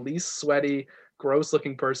is the least sweaty, gross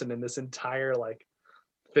looking person in this entire like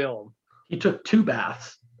film. He took 2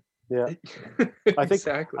 baths. Yeah.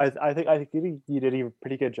 Exactly. I think you did a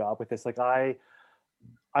pretty good job with this. Like I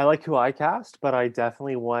like who I cast, but I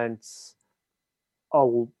definitely went a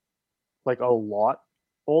lot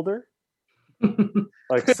older.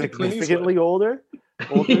 Like significantly older.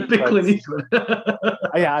 Clint Eastwood.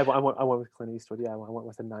 Yeah, I went with Clint Eastwood. Yeah, I went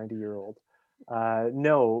with a 90-year-old.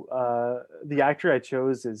 The actor I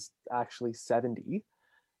chose is actually 70,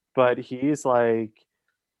 but he's like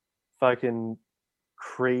fucking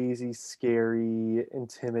crazy, scary,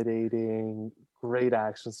 intimidating, great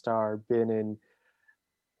action star. Been in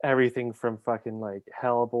everything from fucking like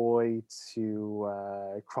Hellboy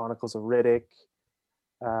to Chronicles of Riddick.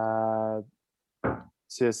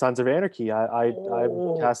 To Sons of Anarchy.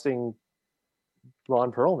 I'm casting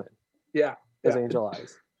Ron Perlman. As Angel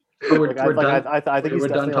Eyes. I think he's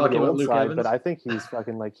definitely on the old side, but I think he's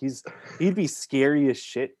fucking like he'd be scary as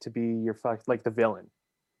shit to be your like the villain.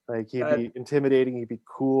 Like he'd be intimidating. He'd be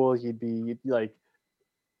cool. He'd be like,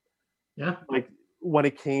 like when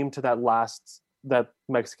it came to that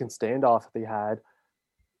Mexican standoff that they had,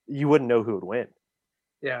 you wouldn't know who would win.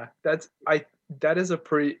 Yeah, that is a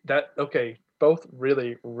okay. Both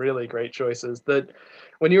really, really great choices. That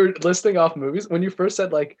when you were listing off movies, when you first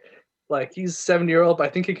said like he's 7-year-old, but I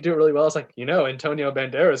think he could do it really well. I was like, Antonio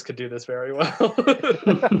Banderas could do this very well. I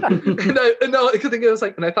could think it was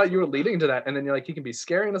like, and I thought you were leading to that, and then you're like, he can be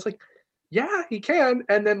scary, and I was like, yeah, he can.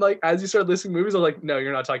 And then like as you started listing movies, I was like, no,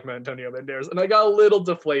 you're not talking about Antonio Banderas, and I got a little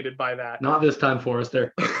deflated by that. Not this time,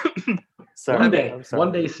 Forrester. Sorry, I'm sorry.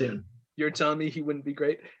 One day soon. You're telling me he wouldn't be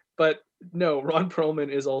great, but no, Ron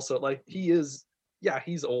Perlman is also like he's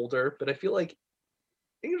older, but I feel like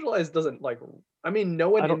Angel Eyes doesn't like. I mean, no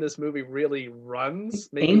one in this movie really runs.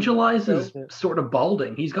 Angel Eyes is sort of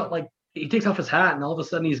balding. He's got like he takes off his hat and all of a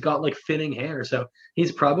sudden he's got like thinning hair. So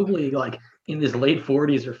he's probably like in his late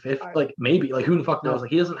 40s or 50s, like maybe like who the fuck knows?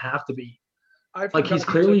 Like he doesn't have to be. Like he's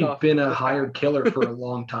clearly been a hired killer for a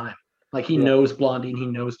long time. Like he knows Blondie and he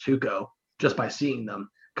knows Tuco just by seeing them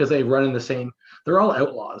because they run in the same. They're all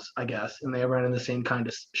outlaws, I guess, and they run in the same kind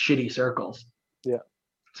of shitty circles. Yeah.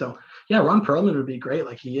 So yeah, Ron Perlman would be great.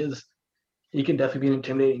 Like he can definitely be an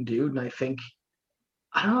intimidating dude, and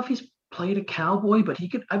I don't know if he's played a cowboy, but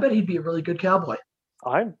I bet he'd be a really good cowboy.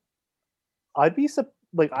 I'd be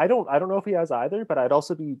like I don't know if he has either, but I'd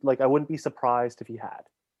also be like I wouldn't be surprised if he had.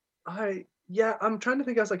 I'm trying to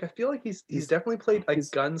think. I was like, I feel like he's definitely played a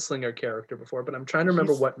gunslinger character before, but I'm trying to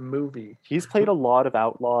remember what movie. He's played a lot of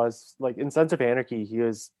outlaws. Like in Sons of Anarchy, he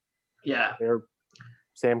was they're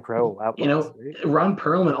Sam Crow outlaws. Right? Ron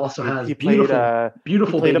Perlman also has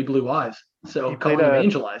beautiful baby blue eyes. So call him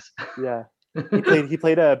Angel Eyes. Yeah. He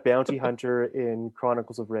played a bounty hunter in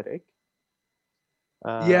Chronicles of Riddick.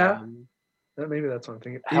 Maybe that's what I'm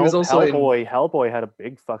thinking. He was also Hellboy had a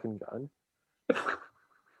big fucking gun.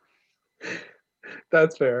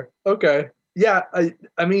 That's fair. Okay. Yeah,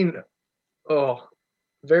 I mean,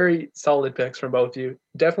 very solid picks from both of you.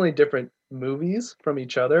 Definitely different movies from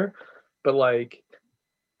each other, but like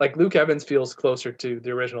Luke Evans feels closer to the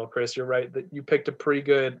original Chris. You're right that you picked a pretty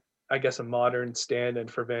good, I guess, a modern stand-in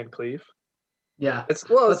for Van Cleef. Yeah, that's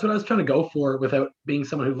what I was trying to go for without being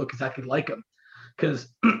someone who looked exactly like him. Because,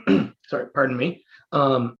 sorry, pardon me.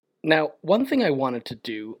 Now, one thing I wanted to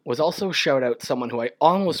do was also shout out someone who I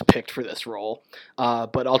almost picked for this role,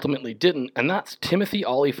 but ultimately didn't, and that's Timothy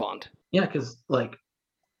Olyphant. Yeah, because like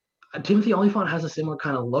Timothy Olyphant has a similar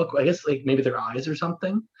kind of look. I guess like maybe their eyes or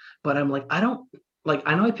something. But I'm like, I know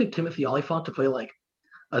I picked Timothy Olyphant to play like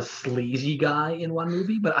a sleazy guy in one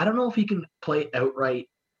movie, but I don't know if he can play outright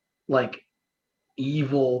like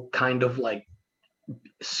evil kind of like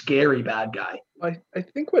scary bad guy. I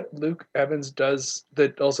think what Luke Evans does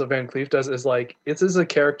that also Van Cleef does is like this is a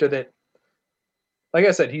character that, like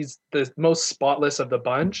I said, he's the most spotless of the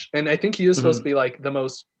bunch, and I think he is supposed to be like the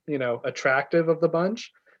most attractive of the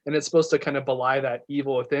bunch, and it's supposed to kind of belie that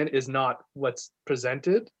evil within is not what's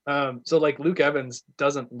presented. So like Luke Evans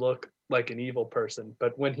doesn't look like an evil person,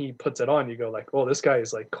 but when he puts it on, you go like, oh, this guy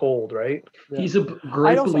is like cold, right? Yeah. He's a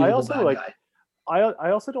great believable bad guy. I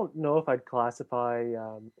also don't know if I'd classify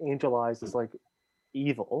Angel Eyes as like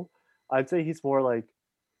evil. I'd say he's more like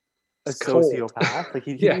a sociopath. Like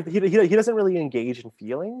he doesn't really engage in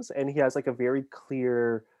feelings, and he has like a very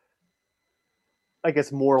clear, I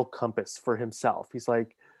guess, moral compass for himself. He's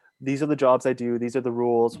like, these are the jobs I do. These are the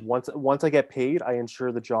rules. Once I get paid, I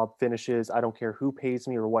ensure the job finishes. I don't care who pays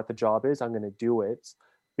me or what the job is. I'm going to do it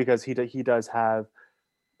because he does have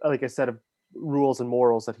like a set of rules and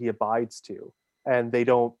morals that he abides to, and they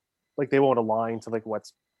won't align to like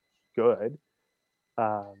what's good.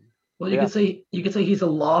 Well, you could say he's a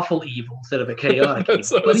lawful evil instead of a chaotic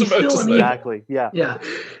evil, but he's still an evil. Exactly.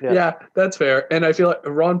 Yeah, that's fair. And I feel like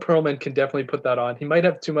Ron Perlman can definitely put that on. He might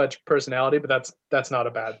have too much personality, but that's not a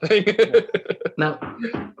bad thing. Now,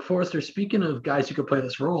 Forrester, speaking of guys who could play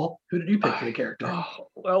this role, who did you pick for the character?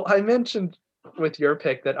 Well, I mentioned with your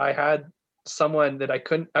pick that I had someone that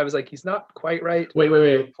I was like, he's not quite right.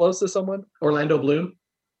 Wait. Close to someone. Orlando Bloom?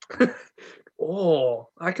 Oh,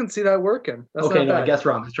 I can see that working. That's okay, no, I guess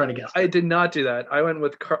wrong. I was trying to guess. I did not do that. I went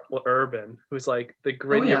with Carl Urban, who's like the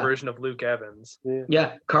grittier version of Luke Evans.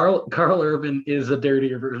 Yeah, Carl Urban is a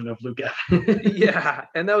dirtier version of Luke Evans. Yeah,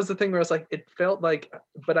 and that was the thing where I was like, it felt like,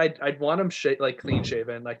 but I'd want him like clean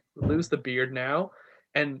shaven, like lose the beard now,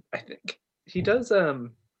 and I think he does.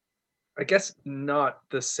 I guess not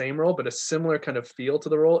the same role, but a similar kind of feel to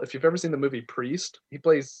the role. If you've ever seen the movie Priest, he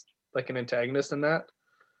plays like an antagonist in that.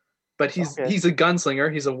 But he's a gunslinger.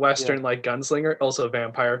 He's a Western like gunslinger, also a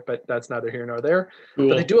vampire, but that's neither here nor there. Cool.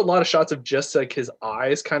 But they do a lot of shots of just like his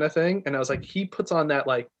eyes kind of thing. And I was like, he puts on that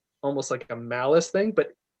like almost like a malice thing,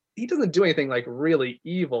 but he doesn't do anything like really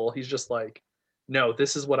evil. He's just like no,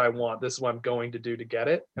 this is what I want. This is what I'm going to do to get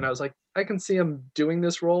it. And I was like, I can see him doing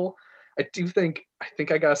this role. I think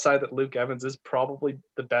I got to side that Luke Evans is probably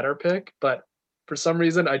the better pick, but for some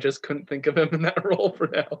reason I just couldn't think of him in that role for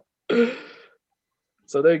now.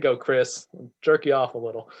 So there you go, Chris. Jerk you off a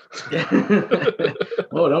little.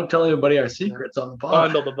 Oh, don't tell anybody our secrets on the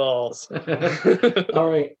pod. Bundle the balls.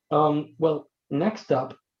 All right. Well, next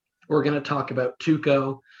up, we're going to talk about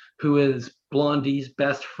Tuco, who is Blondie's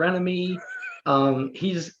best frenemy.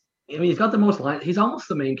 He's got the most lines. He's almost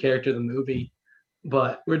the main character of the movie,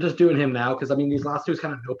 but we're just doing him now because, I mean, these last two is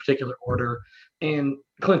kind of no particular order. And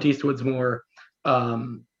Clint Eastwood's more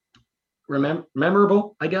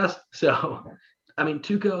memorable, I guess. So, I mean,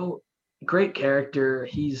 Tuco, great character.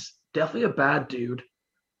 He's definitely a bad dude.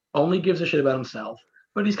 Only gives a shit about himself,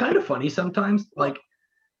 but he's kind of funny sometimes. Like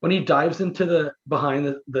when he dives into the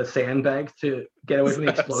behind the sandbags to get away from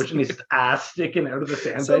the explosion, he's ass sticking out of the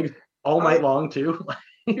sandbags all night long too.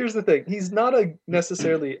 Here's the thing: he's not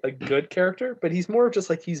necessarily a good character, but he's more just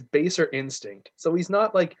like he's baser instinct. So he's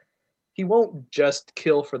not like he won't just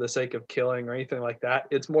kill for the sake of killing or anything like that.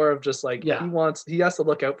 It's more of just like he has to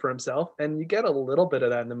look out for himself, and you get a little bit of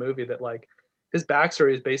that in the movie. That like his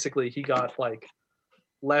backstory is basically he got like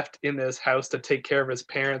left in this house to take care of his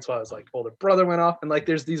parents while his like older brother went off, and like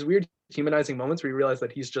there's these weird humanizing moments where you realize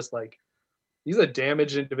that he's just like he's a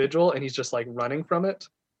damaged individual and he's just like running from it,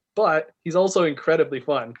 but he's also incredibly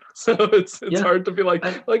fun. So it's hard to be like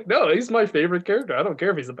no, he's my favorite character. I don't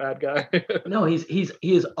care if he's a bad guy. No, he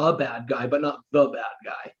is a bad guy, but not the bad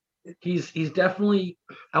guy. He's definitely,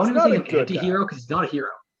 I wouldn't even say an anti-hero because he's not a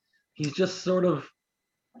hero. He's just sort of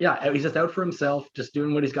he's just out for himself, just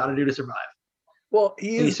doing what he's got to do to survive. Well,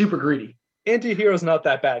 he's super greedy. Anti-hero's not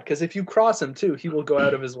that bad because if you cross him too, he will go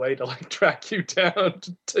out of his way to like track you down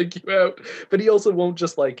to take you out. But he also won't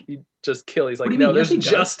just kill. He's like, no, there's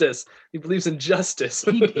justice. He believes in justice.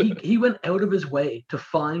 he went out of his way to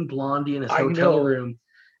find Blondie in his hotel room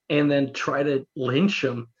and then try to lynch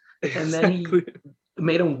him. And then he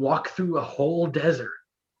made him walk through a whole desert.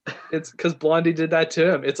 It's because Blondie did that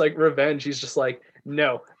to him. It's like revenge. He's just like,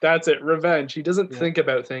 no, that's it, revenge. He doesn't think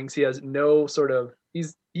about things. He has no sort of.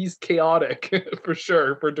 He's chaotic for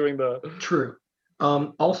sure for doing the true.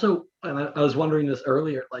 Also, and I was wondering this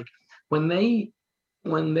earlier, like when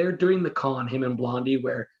they're doing the con, him and Blondie,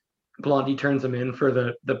 where Blondie turns him in for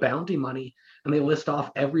the bounty money, and they list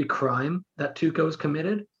off every crime that Tuco's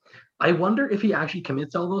committed. I wonder if he actually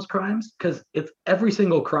commits all those crimes because it's every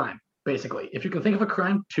single crime. Basically, if you can think of a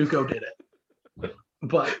crime, Tuco did it.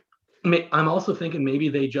 But I'm also thinking maybe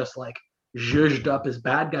they just like zhuzhed up his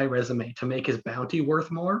bad guy resume to make his bounty worth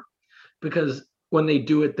more, because when they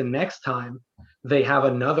do it the next time, they have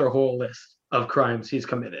another whole list of crimes he's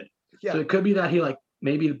committed. Yeah. So it could be that he like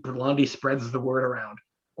maybe Blondie spreads the word around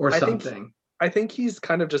or something. I think he's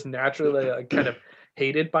kind of just naturally kind of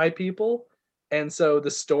hated by people. And so the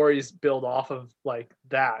stories build off of like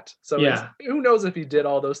that. So who knows if he did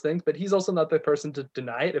all those things, but he's also not the person to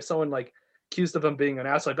deny it. If someone like accused of him being an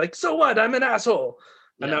asshole, I'd be like, so what? I'm an asshole.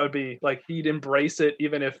 And that would be like, he'd embrace it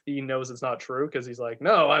even if he knows it's not true. Cause he's like,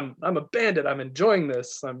 no, I'm a bandit. I'm enjoying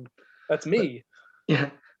this. That's me.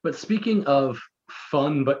 But speaking of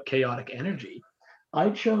fun, but chaotic energy,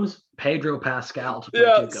 I chose Pedro Pascal to play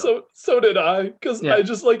Tuco. So did I. Cause I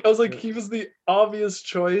was like, he was the obvious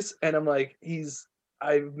choice. And I'm like,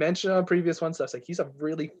 I mentioned on previous ones, I was like, he's a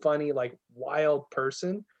really funny, like wild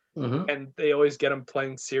person. Mm-hmm. And they always get him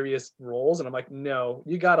playing serious roles, and I'm like, no,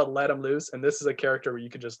 you gotta let him loose. And this is a character where you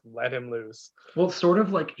can just let him loose. Well, it's sort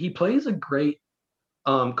of like he plays a great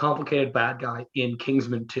complicated bad guy in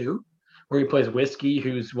Kingsman 2, where he plays Whiskey,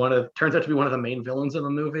 who's turns out to be one of the main villains in the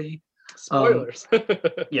movie. Spoilers.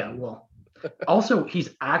 Well, also he's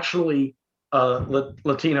actually a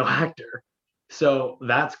Latino actor, so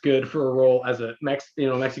that's good for a role as a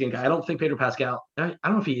Mexican guy. I don't think Pedro Pascal, I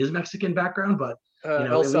don't know if he is Mexican background, but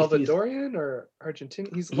El Salvadorian or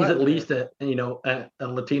Argentinian? He's at least a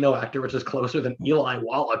Latino actor, which is closer than Eli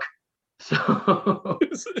Wallach. So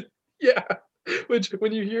yeah, which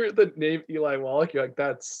when you hear the name Eli Wallach, you're like,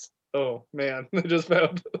 that's oh man, I just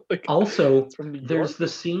found like. Also, there's the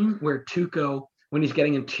scene where Tuco, when he's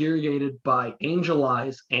getting interrogated by Angel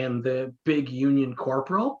Eyes and the big Union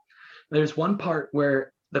corporal, there's one part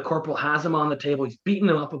where the corporal has him on the table, he's beating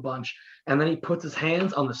him up a bunch, and then he puts his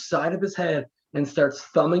hands on the side of his head and starts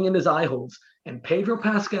thumbing in his eye holes. And Pedro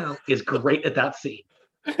Pascal is great at that scene.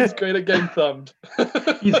 He's great at getting thumbed.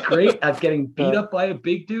 He's great at getting beat up by a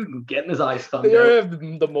big dude and getting his eyes thumbed out. They have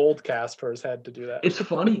the mold cast for his head to do that. It's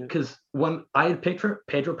funny because when I had picked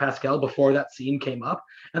Pedro Pascal before that scene came up,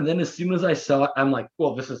 and then as soon as I saw it, I'm like,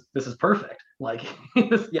 well, this is perfect. Like,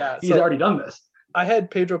 he's already done this. I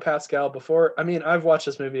had Pedro Pascal before. I mean, I've watched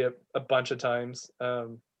this movie a bunch of times.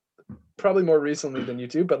 Probably more recently than you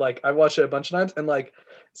two, but like I watched it a bunch of times, and like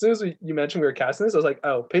as soon as you mentioned we were casting this, I was like,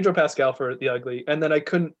 oh, Pedro Pascal for The Ugly, and then I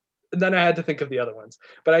couldn't. Then I had to think of the other ones,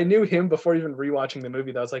 but I knew him before even rewatching the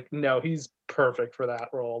movie. That I was like, no, he's perfect for that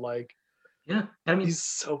role. Like, Yeah, I mean, he's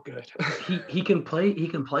so good. he can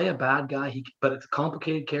play a bad guy. But it's a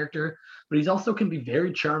complicated character. But he's also can be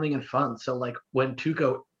very charming and fun. So like when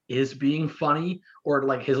Tuco is being funny or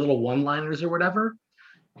like his little one-liners or whatever,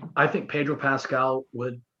 I think Pedro Pascal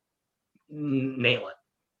would nail it.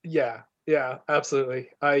 Yeah, absolutely.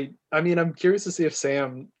 I mean, I'm curious to see if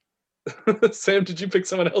Sam. Sam, did you pick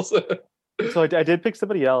someone else? So I did pick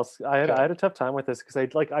somebody else. I Okay. had a tough time with this because I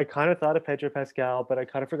kind of thought of Pedro Pascal, but I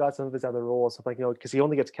kind of forgot some of his other roles. So I'm like, because he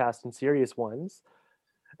only gets cast in serious ones,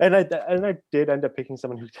 and I did end up picking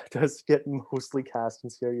someone who does get mostly cast in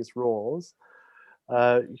serious roles,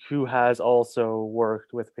 who has also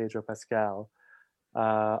worked with Pedro Pascal.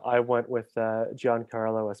 I went with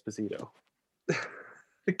Giancarlo Esposito.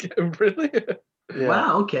 Really? Yeah.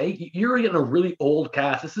 Wow, okay. You're getting a really old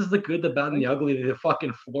cast. This is the good, the bad, and the ugly. The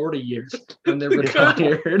fucking Florida years when they're The good-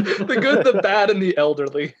 retired. The good, the bad, and the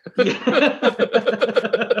elderly.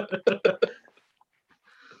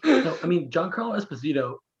 No, I mean, Giancarlo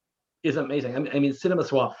Esposito is amazing. I mean, Cinema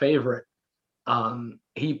Swap favorite.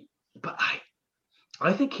 But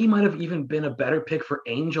I think he might have even been a better pick for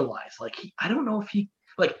Angel Eyes. Like, I don't know if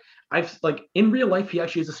in real life, he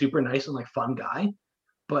actually is a super nice and like fun guy.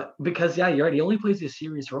 But because you're right, he only plays these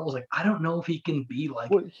serious roles. Like, I don't know if he can be like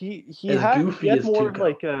Well, he as had goofy as more of Tuco.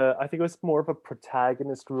 like I think it was more of a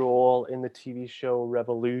protagonist role in the TV show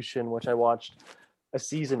Revolution, which I watched a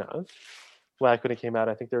season of back when it came out.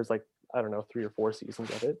 I think there was like, I don't know, 3 or 4 seasons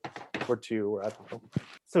of it, or 2, or I don't know.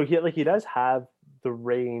 So he does have the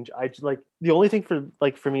range. The only thing for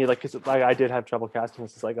me, like, because I did have trouble casting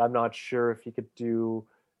this, is like I'm not sure if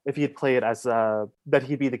he'd play it as that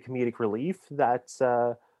he'd be the comedic relief that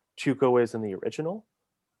Tuco is in the original.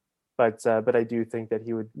 But I do think that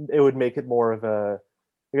it would make it more of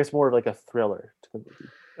like a thriller to the movie.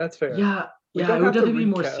 That's fair. Yeah, We it don't would have to definitely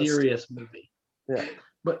be more recast. serious movie. Yeah.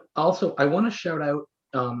 But also, I want to shout out,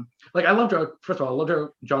 first of all, I love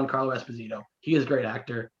Giancarlo Esposito. He is a great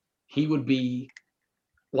actor. He would be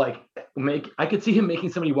like I could see him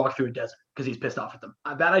making somebody walk through a desert because he's pissed off at them.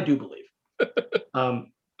 That I do believe.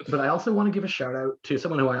 But I also want to give a shout out to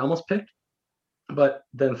someone who I almost picked, but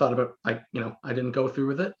then thought about I didn't go through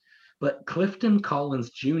with it. But Clifton Collins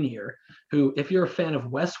Jr., who, if you're a fan of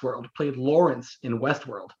Westworld, played Lawrence in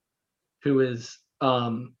Westworld, who is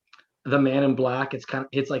the Man in Black.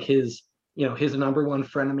 It's like his number one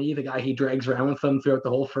frenemy, the guy he drags around with him throughout the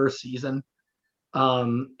whole first season.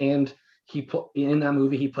 And in that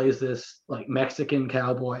movie he plays this like Mexican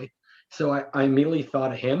cowboy. So I immediately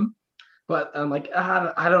thought of him. But I'm like,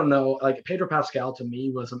 I don't know. Like Pedro Pascal to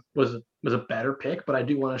me was a better pick, but I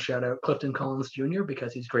do want to shout out Clifton Collins Jr.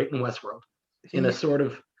 because he's great in Westworld in a sort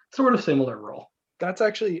of similar role. That's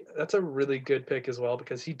a really good pick as well,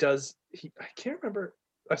 because I can't remember.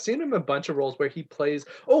 I've seen him in a bunch of roles where he plays.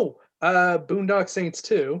 Boondock Saints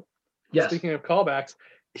 2. Yes. Speaking of callbacks,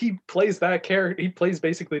 he plays that character. He plays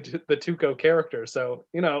basically the Tuco character. So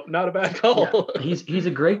not a bad call. Yeah, he's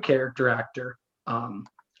a great character actor.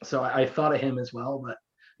 So I thought of him as well, but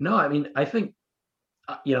no, I mean, I think,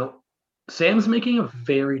 Sam's making a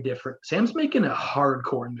hardcore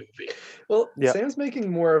movie. Well, Yeah. Sam's making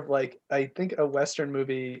more of like, I think, a Western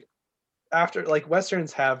movie after, like,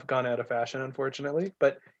 Westerns have gone out of fashion, unfortunately,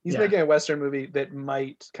 but he's making a Western movie that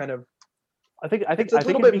might kind of, I think it's a I think little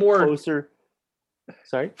it'd bit be more closer.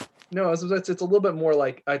 Sorry. no, it's a little bit more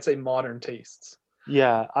like, I'd say, modern tastes.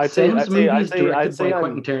 Yeah, Sam's movie is directed I'd say by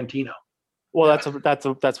I'm- Quentin Tarantino. Well, that's what I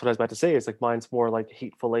was about to say. It's like mine's more like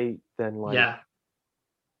Hateful Eight than like. Yeah,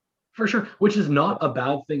 for sure. Which is not a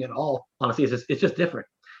bad thing at all. Honestly, it's just different.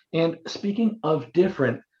 And speaking of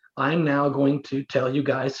different, I'm now going to tell you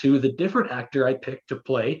guys who the different actor I picked to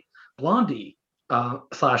play Blondie /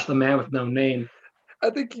 the Man with No Name. I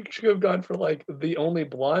think you should have gone for like the only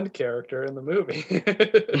blonde character in the movie.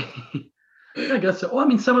 I guess so. Well, I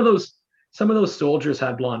mean, some of those soldiers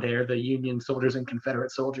had blonde hair, the Union soldiers and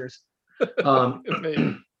Confederate soldiers.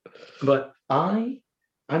 Maybe. But I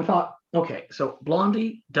thought, okay, so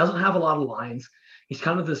Blondie doesn't have a lot of lines. He's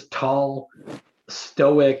kind of this tall,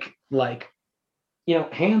 stoic, like,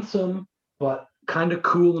 handsome, but kind of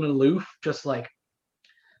cool and aloof, just like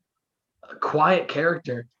a quiet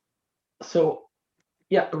character. So,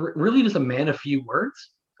 yeah, really just a man of few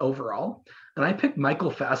words overall. And I picked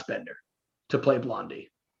Michael Fassbender to play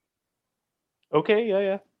Blondie. Okay.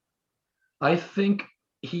 Yeah. I think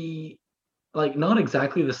he like not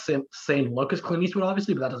exactly the same look as Clint Eastwood,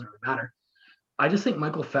 obviously, but that doesn't really matter. I just think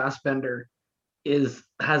Michael Fassbender has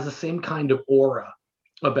the same kind of aura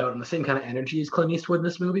about him, the same kind of energy as Clint Eastwood in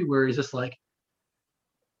this movie, where he's just like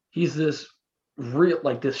he's this real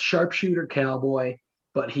like this sharpshooter cowboy,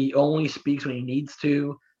 but he only speaks when he needs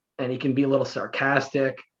to, and he can be a little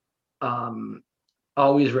sarcastic,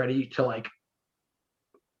 always ready to like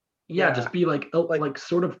just be like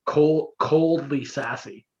sort of coldly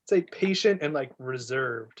sassy. Say patient and like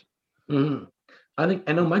reserved. Mm-hmm.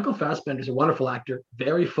 I know Michael Fassbender's a wonderful actor,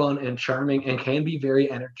 very fun and charming, and can be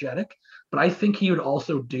very energetic. But I think he would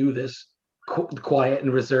also do this quiet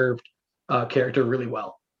and reserved character really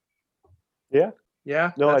well. Yeah,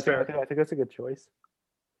 No, I that's think, fair. I think that's a good choice.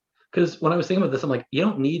 Because when I was thinking about this, I'm like, you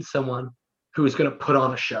don't need someone who's going to put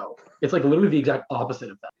on a show. It's like literally the exact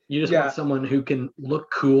opposite of that. You just want someone who can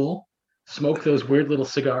look cool, smoke those weird little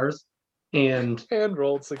cigars, and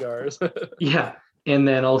hand-rolled cigars. yeah, and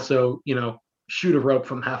then also shoot a rope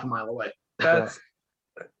from half a mile away. That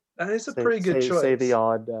is a pretty good choice. Say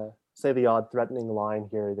the odd threatening line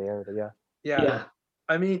here or there, but Yeah.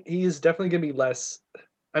 I mean, he is definitely gonna be less.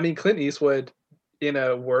 I mean, Clint Eastwood, in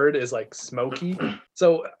a word, is like smoky,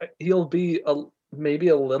 so he'll be maybe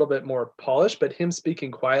a little bit more polished. But him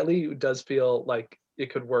speaking quietly does feel like it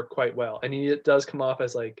could work quite well, and he does come off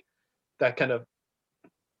as like that kind of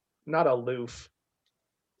not aloof.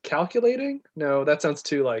 Calculating? No, that sounds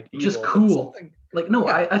too like evil. Just cool. Something... Like no,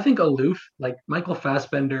 I think aloof. Like Michael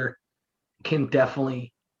Fassbender can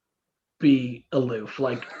definitely be aloof.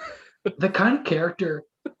 Like the kind of character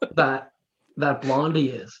that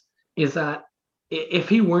Blondie is that if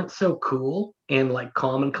he weren't so cool and like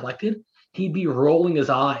calm and collected, he'd be rolling his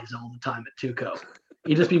eyes all the time at Tuco.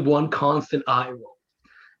 He'd just be one constant eye roll.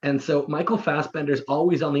 And so Michael Fassbender's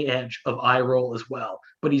always on the edge of eye roll as well,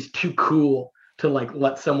 but he's too cool to like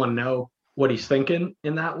let someone know what he's thinking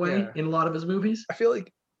in that way in a lot of his movies. I feel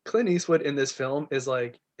like Clint Eastwood in this film is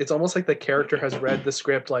like, it's almost like the character has read the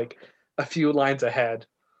script like a few lines ahead.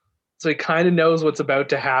 So he kind of knows what's about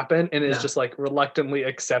to happen and is just like reluctantly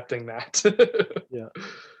accepting that. Yeah.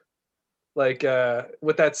 Like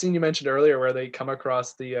with that scene you mentioned earlier where they come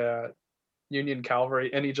across the Union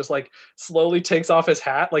Cavalry and he just like slowly takes off his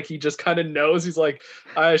hat. Like he just kind of knows, he's like,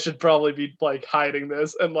 I should probably be like hiding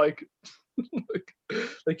this, and like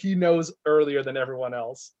like he knows earlier than everyone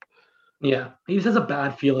else. Yeah, he just has a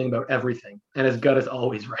bad feeling about everything, and his gut is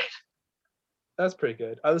always right. That's pretty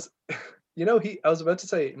good. I was about to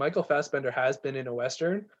say Michael Fassbender has been in a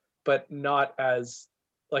Western, but not as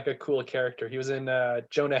like a cool character. He was in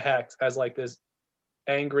Jonah Hex as like this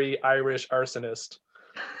angry Irish arsonist.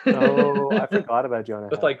 Oh, I forgot about Jonah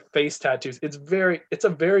with Hex. like face tattoos. It's a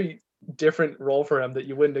very different role for him that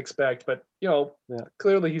you wouldn't expect, but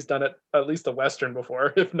clearly he's done it at least a Western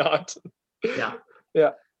before, if not.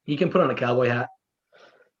 Yeah. He can put on a cowboy hat.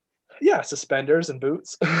 Yeah, suspenders and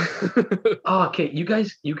boots. Okay, you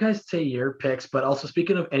guys say your picks, but also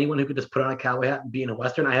speaking of anyone who could just put on a cowboy hat and be in a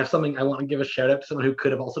Western, I have something I want to give a shout out to someone who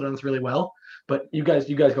could have also done this really well. But you guys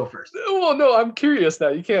go first. Well, no, I'm curious now.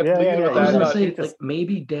 You can't lead with I was that. gonna say like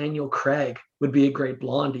maybe Daniel Craig would be a great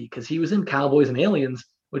Blondie because he was in Cowboys and Aliens,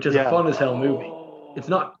 which is a fun as hell movie. It's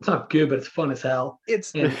not good, but it's fun as hell.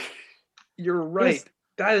 You're right.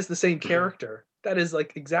 That is the same character. That is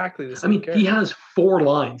like exactly the same character. He has 4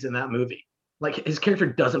 lines in that movie. Like his character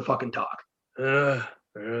doesn't fucking talk.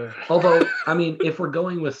 Although, if we're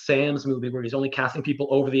going with Sam's movie where he's only casting people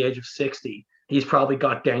over the age of 60, he's probably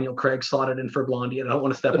got Daniel Craig slotted in for Blondie, and I don't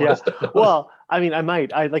want to step on his toes. Well, I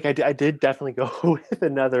did definitely go with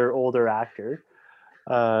another older actor.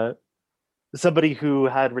 Somebody who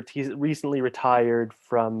had recently retired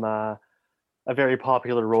from a very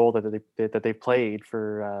popular role that they played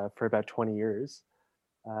for about 20 years.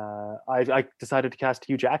 I decided to cast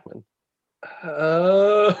Hugh Jackman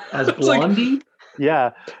as Blondie.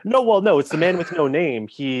 Yeah. No, it's the man with no name.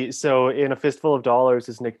 So in A Fistful of Dollars,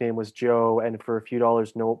 his nickname was Joe, and for A Few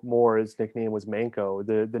Dollars More, his nickname was Manco.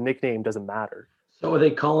 The nickname doesn't matter. So are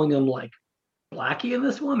they calling him like Blackie in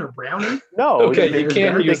this one or Brownie? No. Okay, you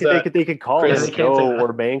can't use that. They could call him Joe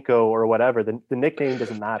or Manco or whatever. The nickname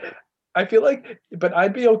doesn't matter. I feel like, but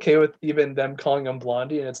I'd be okay with even them calling him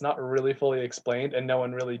Blondie, and it's not really fully explained, and no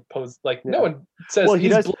one really no one says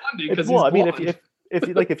he's Blondie because he's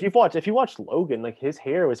blonde. If you watched Logan, like his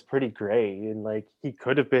hair was pretty gray, and like he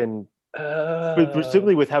could have been,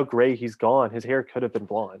 presumably with how gray he's gone, his hair could have been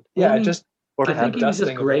blonde. Yeah, I think he was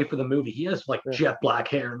just gray for the movie. He has like jet black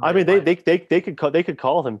hair. They could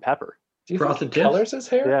call him Pepper. Do you think he colors his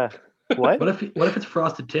hair? Yeah. What? What if it's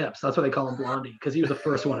frosted tips? That's why they call him Blondie, because he was the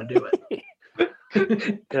first one to do it.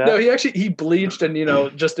 No, he bleached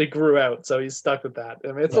and just it grew out, so he's stuck with that.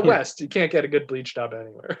 I mean, it's the West. You can't get a good bleach job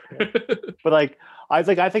anywhere. But like I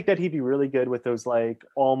think that he'd be really good with those like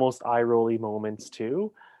almost eye rolly moments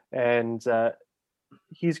too. And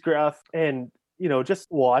he's gruff, and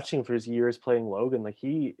just watching for his years playing Logan, like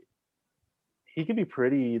he can be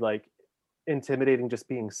pretty like intimidating just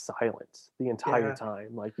being silent the entire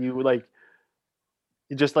time. Like you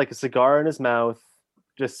just like a cigar in his mouth,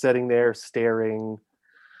 just sitting there staring.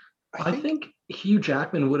 I think Hugh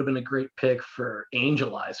Jackman would have been a great pick for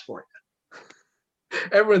Angel Eyes for you.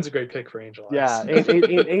 Everyone's a great pick for Angel Eyes.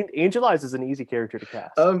 Yeah, Angel Eyes is an easy character to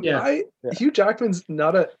cast. Hugh Jackman's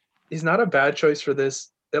not a bad choice for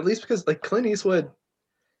this, at least because like Clint Eastwood,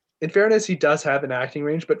 in fairness, he does have an acting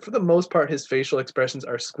range, but for the most part, his facial expressions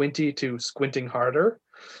are squinty to squinting harder.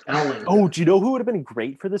 Ellen. Oh, do you know who would have been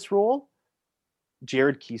great for this role?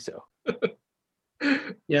 Jared Keeso.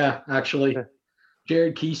 Yeah, actually.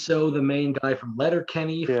 Jared Keeso, the main guy from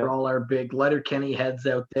Letterkenny, for all our big Letterkenny heads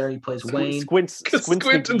out there. He plays Wayne. Squints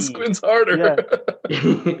harder.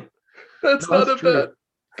 Yeah. That's not a bad.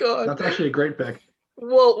 God. That's actually a great pick.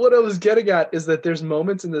 Well, what I was getting at is that there's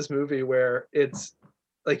moments in this movie where it's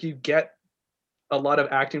like you get a lot of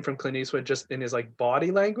acting from Clint Eastwood just in his like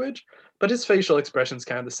body language, but his facial expression's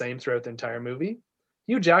kind of the same throughout the entire movie.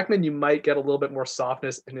 Hugh Jackman, you might get a little bit more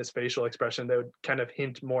softness in his facial expression that would kind of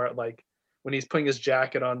hint more at like when he's putting his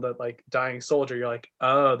jacket on the like dying soldier, you're like,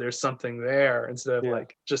 oh, there's something there, instead of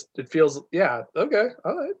like just it feels okay,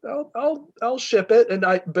 all right, I'll ship it,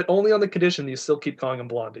 but only on the condition you still keep calling him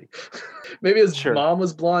Blondie. Maybe his mom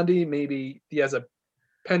was Blondie, maybe he has a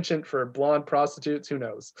penchant for blonde prostitutes, who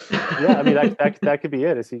knows? Yeah, I mean that could be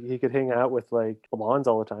it. Is he could hang out with like blondes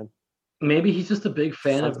all the time. Maybe he's just a big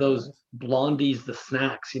fan of those Blondies, the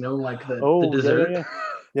snacks, like the dessert.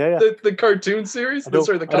 Yeah. The cartoon series?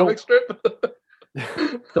 Sorry, the comic strip?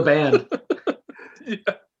 The band. Yeah.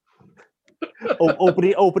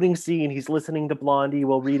 Opening scene, he's listening to Blondie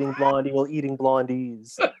while reading Blondie while eating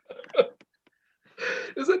Blondies.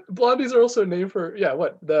 Is it Blondies are also named for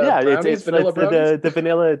brownies, it's vanilla brownies?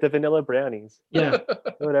 the vanilla brownies. Yeah.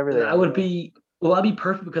 Whatever they are. That'd be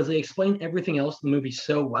perfect because they explain everything else in the movie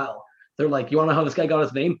so well. They're like, you want to know how this guy got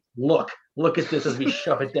his name? Look at this as we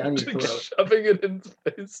shove it down your throat. Shoving it in his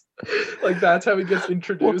face. Like that's how he gets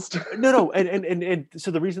introduced. Well, no, and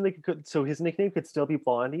so the reason so his nickname could still be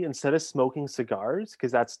Blondie instead of smoking cigars,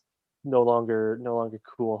 because that's no longer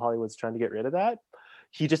cool. Hollywood's trying to get rid of that.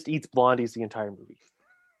 He just eats Blondies the entire movie.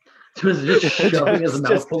 So he's just shoving his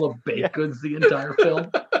mouth full of baked goods the entire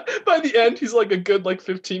film. By the end, he's like a good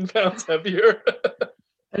 15 pounds heavier.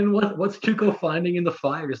 And what's Tuco finding in the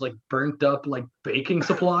fire is like burnt up like baking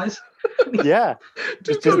supplies. Yeah,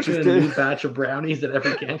 just a new batch of brownies at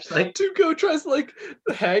every campsite. Tuco tries to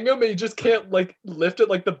hang him, and he just can't lift it.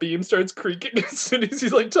 Like the beam starts creaking as soon as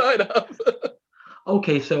he's tied up.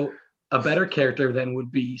 Okay, so a better character then would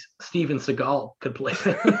be Steven Seagal could play.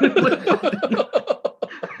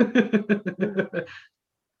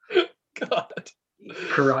 God.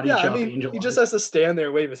 Karate chop Angel. He just has to stand there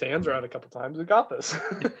and wave his hands around a couple times. We got this.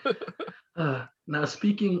 Now,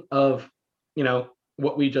 speaking of,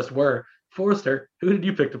 what we just were, Forrester, who did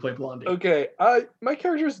you pick to play Blondie? Okay, my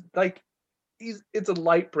character's it's a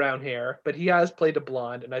light brown hair, but he has played a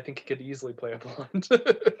blonde, and I think he could easily play a blonde.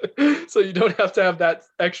 So you don't have to have that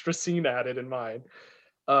extra scene added in mind.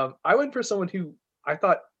 I went for someone who I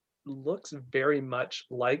thought looks very much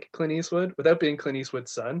like Clint Eastwood without being Clint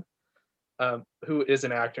Eastwood's son. Who is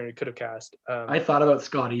an actor and he could have cast. I thought about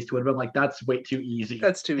Scott Eastwood, but that's way too easy.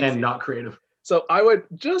 That's too easy. And not creative. So I went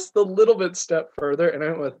just a little bit step further, and I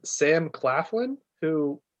went with Sam Claflin,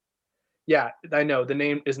 who, I know the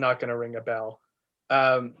name is not going to ring a bell.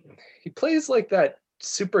 He plays like that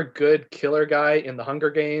super good killer guy in the Hunger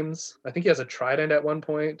Games. I think he has a trident at one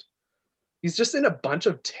point. He's just in a bunch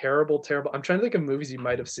of terrible. I'm trying to think of movies you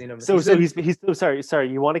might have seen him. So he's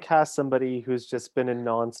sorry. You want to cast somebody who's just been in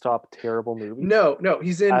nonstop terrible movies? No,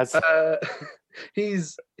 he's in.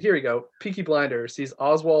 He's here. We go. Peaky Blinders. He's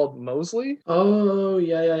Oswald Mosley. Oh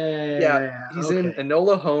yeah. He's in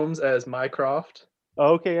Enola Holmes as Mycroft.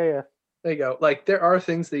 Oh, okay, yeah. There you go. There are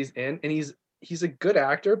things that he's in, and he's a good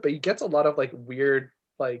actor, but he gets a lot of weird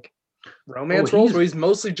romance roles where he's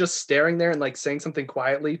mostly just staring there and saying something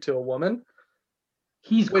quietly to a woman.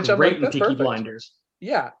 He's great in Peaky Blinders.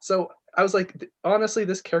 Yeah, so I was honestly,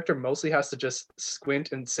 this character mostly has to just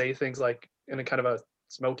squint and say things in a kind of a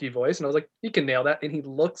smoky voice, and I was he can nail that, and he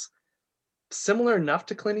looks similar enough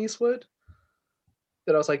to Clint Eastwood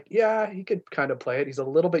that I was he could kind of play it. He's a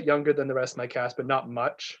little bit younger than the rest of my cast, but not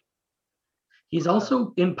much. He's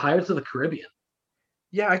also in Pirates of the Caribbean.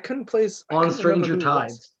 Yeah, I couldn't place I on couldn't remember Stranger who it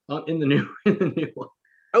was. Tides in the new in the new one.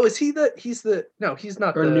 Oh, is he the? He's the. No, he's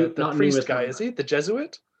not Or the not priest newest guy. one, Is he the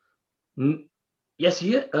Jesuit? N- yes,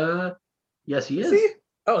 he is. Yes, he Is is. he?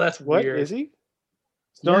 Oh, that's What weird. is he?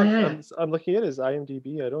 It's Yeah, not. yeah. I'm looking at his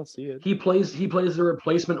IMDb. I don't see it. He plays the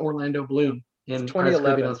replacement Orlando Bloom in It's Pirates of the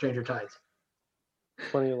Caribbean 2011. on Stranger Tides.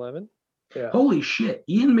 2011. Yeah. Holy shit!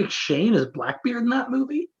 Ian McShane is Blackbeard in that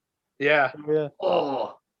movie. Yeah. Yeah.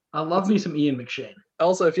 Oh, I love me some Ian McShane.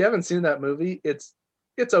 Also, if you haven't seen that movie, it's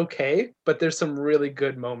okay, but there's some really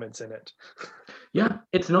good moments in it. Yeah,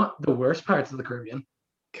 it's not the worst Pirates of the Caribbean.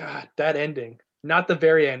 God, that ending. Not the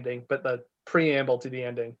very ending, but the preamble to the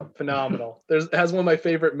ending. Phenomenal. It has one of my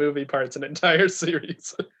favorite movie parts in the entire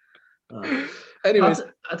series. Anyways,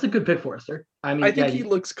 that's a good pick, Forrester. I mean, I think he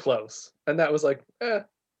looks close. And that was like,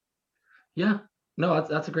 Yeah, no,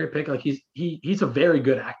 that's a great pick. Like he's a very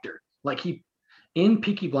good actor. Like he in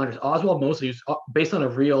Peaky Blinders, Oswald Mosley is based on a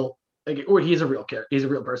real, like, or he's a real character. He's a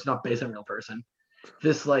real person, not based on a real person.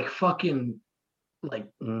 This like fucking like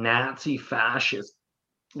Nazi fascist,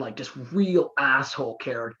 like just real asshole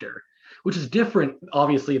character, which is different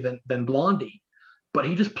obviously than Blondie, but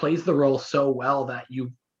he just plays the role so well that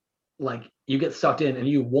you get sucked in and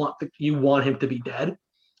you want him to be dead.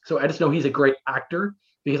 So I just know he's a great actor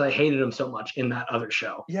because I hated him so much in that other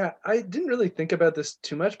show. yeah, I didn't really think about this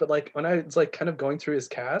too much, but like when I was like kind of going through his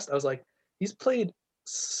cast, I was like, he's played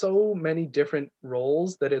so many different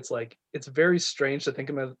roles that it's like it's very strange to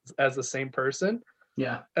think of him as the same person.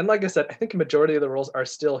 Yeah. And like I said, I think a majority of the roles are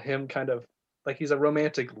still him kind of like he's a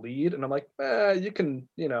romantic lead. And I'm like, you can,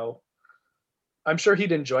 I'm sure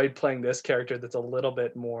he'd enjoy playing this character that's a little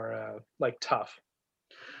bit more like tough.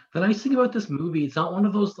 The nice thing about this movie, it's not one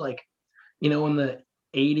of those like, in the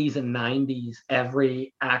 80s and 90s,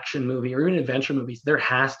 every action movie or even adventure movies, there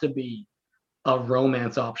has to be a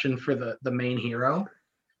romance option for the main hero.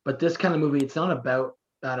 But this kind of movie, it's not about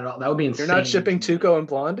that at all. That would be insane. You're not shipping Tuco and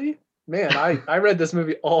Blondie? Man, I read this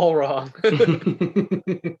movie all wrong.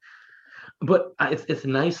 But it's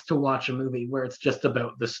nice to watch a movie where it's just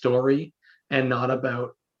about the story and not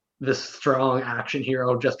about this strong action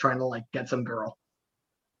hero just trying to like get some girl.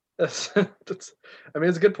 It's a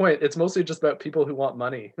good point. It's mostly just about people who want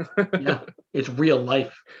money. Yeah, it's real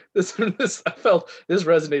life. This I felt this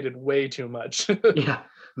resonated way too much. Yeah,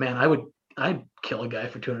 man, I'd kill a guy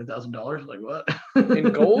for $200,000. Like what?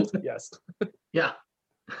 In gold? Yes. Yeah.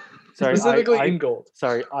 Sorry, Specifically in gold.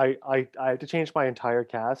 Sorry, I had to change my entire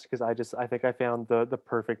cast because I think I found the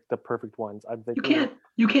perfect ones. I'm thinking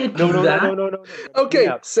You can't do that. No. Okay,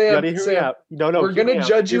 Sam. No. We're gonna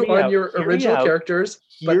judge you on your original characters,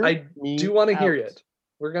 but I do want to hear it.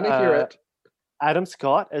 We're gonna hear it. Adam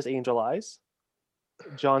Scott as Angel Eyes,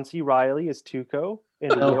 John C. Reilly as Tuco,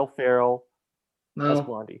 and Will Ferrell as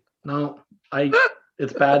Blondie. No,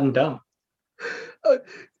 it's bad and dumb.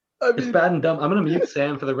 It's bad and dumb. I'm gonna mute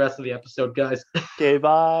Sam for the rest of the episode, guys. Okay,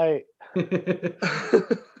 bye.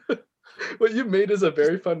 What you made is a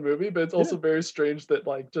very fun movie, but it's also very strange that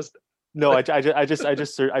like just. No, I just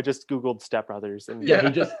Googled Step Brothers and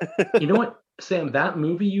yeah, you know what, Sam? That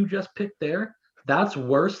movie you just picked there, that's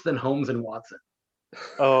worse than Holmes and Watson.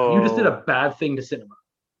 Oh, you just did a bad thing to cinema.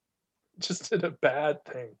 Just did a bad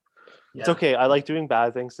thing. Yeah. It's okay. I like doing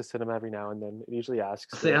bad things to cinema every now and then. It usually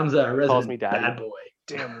asks. Sam's a resident bad boy.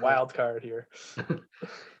 Damn wild card here.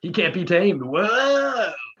 He can't be tamed.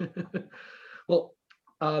 Whoa. Well,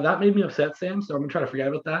 that made me upset, Sam. So I'm gonna try to forget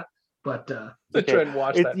about that. But okay. Try and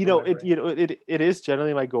watch that. It is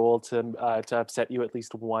generally my goal to upset you at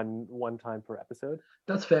least one time per episode.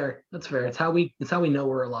 That's fair. It's how we know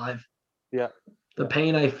we're alive. Yeah. The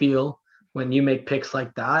pain I feel when you make picks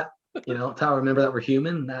like that, it's how I remember that we're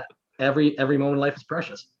human. That every moment of life is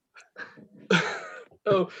precious.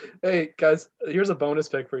 Oh, hey guys, here's a bonus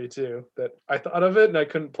pick for you too. That I thought of it and I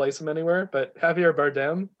couldn't place him anywhere, but Javier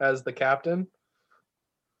Bardem as the captain.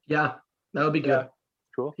 Yeah, that would be good. Yeah.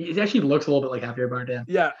 Cool. He actually looks a little bit like Javier Bardem.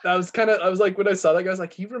 Yeah, I was like, when I saw that guy, I was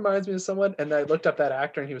like, he reminds me of someone, and I looked up that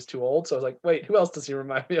actor and he was too old, so I was like, wait, who else does he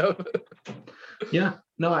remind me of? Yeah,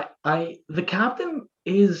 no, the captain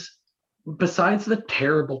is, besides the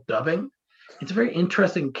terrible dubbing, it's a very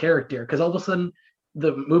interesting character because all of a sudden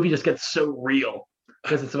the movie just gets so real.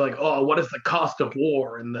 Because it's like, oh, what is the cost of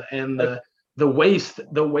war and the waste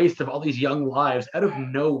of all these young lives out of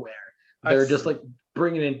nowhere? They're just like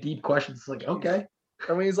bringing in deep questions. It's like, okay.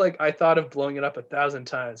 I mean, he's like, I thought of blowing it up 1,000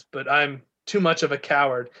 times, but I'm too much of a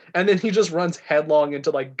coward. And then he just runs headlong into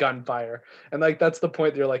like gunfire, and like that's the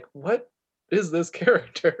point that you're like, what is this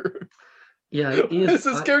character? Yeah, is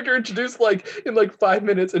this character introduced like in like 5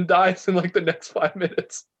 minutes and dies in like the next 5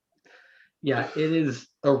 minutes? Yeah, it is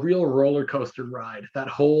a real roller coaster ride. That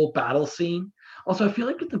whole battle scene. Also, I feel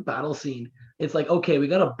like with the battle scene, it's like, okay, we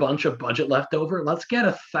got a bunch of budget left over. Let's get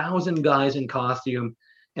 1,000 guys in costume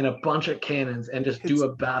and a bunch of cannons and just do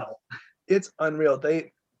a battle. It's unreal.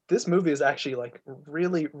 This movie is actually like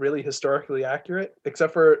really, really historically accurate,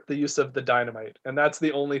 except for the use of the dynamite. And that's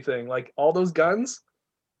the only thing. Like all those guns,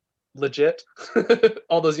 legit.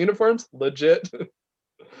 All those uniforms, legit.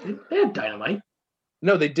 They had dynamite.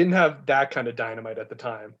 No, they didn't have that kind of dynamite at the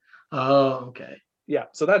time. Oh, okay. Yeah,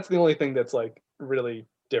 so that's the only thing that's like really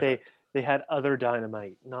different. They had other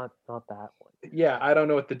dynamite, not that one. Yeah, I don't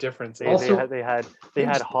know what the difference is. Also- They had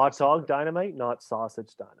hot dog dynamite, not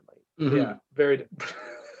sausage dynamite. Mhm. Yeah, very.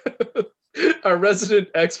 Our resident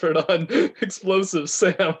expert on explosives,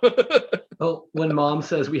 Sam. Well, when mom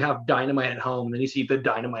says we have dynamite at home, then you see the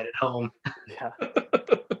dynamite at home. Yeah.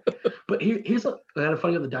 But here's what I had a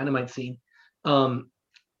funny about the dynamite scene.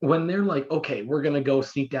 When they're like, okay, we're gonna go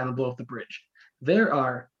sneak down and blow up the bridge. There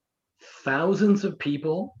are thousands of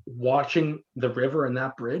people watching the river and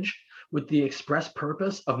that bridge with the express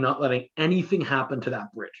purpose of not letting anything happen to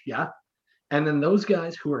that bridge. Yeah. And then those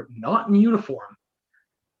guys who are not in uniform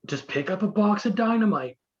just pick up a box of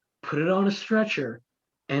dynamite, put it on a stretcher,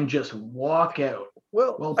 and just walk out.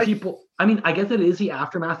 Well, people, I mean, I get that it is the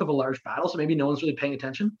aftermath of a large battle, so maybe no one's really paying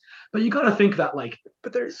attention. But you got to think that, like,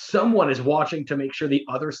 but there's someone is watching to make sure the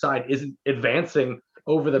other side isn't advancing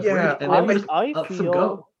over the Yeah, bridge. And then just I lets them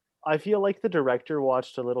go. feel like the director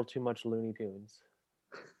watched a little too much Looney Tunes.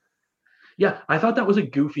 Yeah, I thought that was a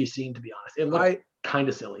goofy scene, to be honest. It looked kind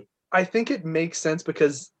of silly. I think it makes sense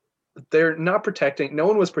because they're not protecting. No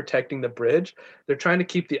one was protecting the bridge. They're trying to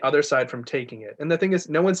keep the other side from taking it. And the thing is,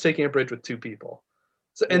 no one's taking a bridge with two people.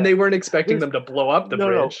 So, and they weren't expecting them to blow up the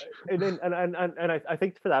bridge. No. And I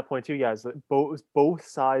think for that point too, yeah, is that both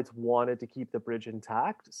sides wanted to keep the bridge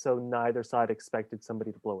intact, so neither side expected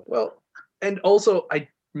somebody to blow it up. Well, and also,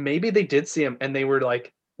 maybe they did see him and they were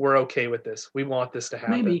like, "We're okay with this. We want this to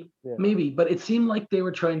happen." Maybe, but it seemed like they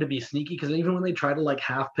were trying to be sneaky because even when they tried to like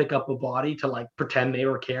half pick up a body to like pretend they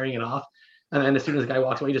were carrying it off, and then as soon as the guy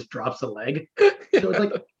walks away, he just drops the leg. So it's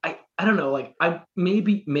like I don't know, like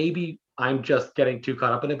maybe I'm just getting too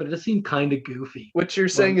caught up in it, but it just seemed kind of goofy. What you're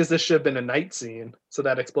saying is this should have been a night scene, so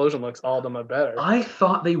that explosion looks all the more better. I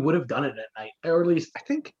thought they would have done it at night, or at least I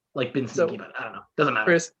think like been sneaky, but I don't know. Doesn't matter.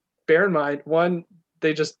 Chris, bear in mind, one,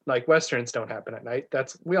 they just like Westerns don't happen at night.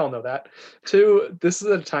 We all know that. Two, this is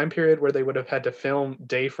a time period where they would have had to film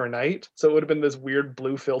day for night, so it would have been this weird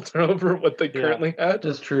blue filter over what they currently had.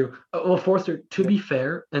 That's true. Well, Forster, to be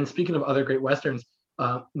fair, and speaking of other great westerns,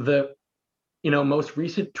 the most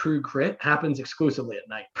recent True Grit happens exclusively at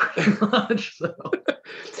night, pretty much. So.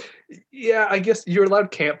 Yeah, I guess you're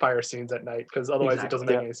allowed campfire scenes at night because otherwise it doesn't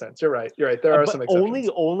make any sense. You're right. There are some exceptions.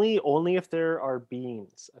 Only if there are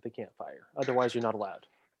beans at the campfire. Otherwise, you're not allowed.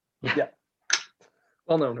 Yeah.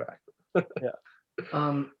 Well known fact.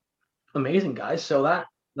 Yeah. Amazing, guys. So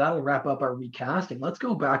that'll wrap up our recasting. Let's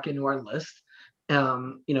go back into our list.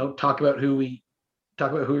 Talk about who we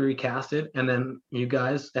recasted, and then you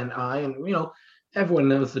guys and I, and everyone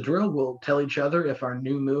knows the drill. We'll tell each other if our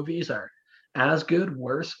new movies are as good,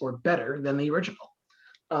 worse, or better than the original.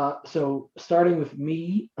 So starting with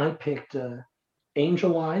me, I picked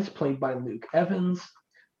Angel Eyes, played by Luke Evans,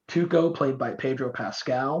 Tuco, played by Pedro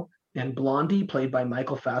Pascal, and Blondie, played by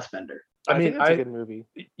Michael Fassbender. I think it's a good movie.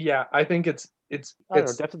 Yeah, I think it's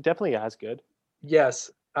definitely as good. Yes.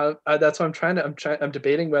 That's what I'm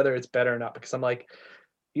debating whether it's better or not, because I'm like,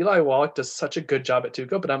 Eli Wallach does such a good job at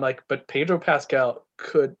Tuco, but I'm like, but Pedro Pascal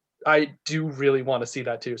I do really want to see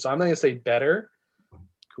that too. So I'm going to say better.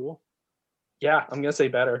 Cool. Yeah, I'm going to say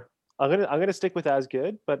better. I'm going to stick with as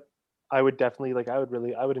good, but I would definitely I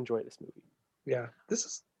would enjoy this movie. Yeah.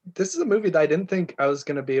 This is a movie that I didn't think I was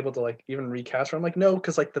going to be able to like even recast for. I'm like, no,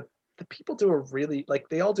 because like the people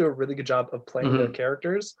they all do a really good job of playing their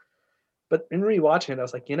characters. But in rewatching it, I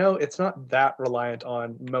was like, it's not that reliant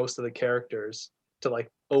on most of the characters to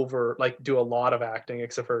do a lot of acting,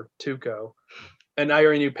 except for Tuco. And I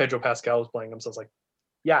already knew Pedro Pascal was playing him, so I was like,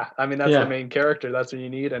 yeah, I mean that's the main character. That's what you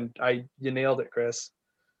need, and you nailed it, Chris.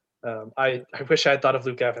 I wish I had thought of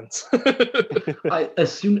Luke Evans.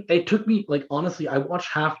 It took me, like, honestly, I watched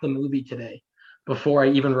half the movie today before I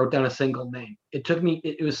even wrote down a single name.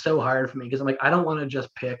 It was so hard for me because I'm like, I don't want to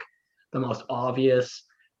just pick the most obvious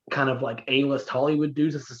kind of like A-list Hollywood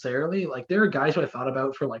dudes necessarily. Like there are guys who I thought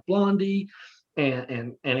about for like Blondie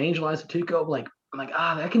and Angel Eyes and Tuco. I'm like,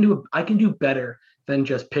 I can do better than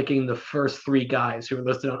just picking the first three guys who are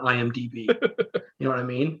listed on IMDb. You know what I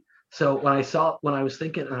mean? So when I was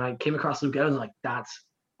thinking and I came across Luke Evans, like that's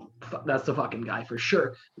that's the fucking guy for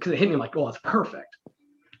sure. Because it hit me like, well, it's perfect.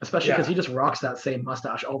 Especially because he just rocks that same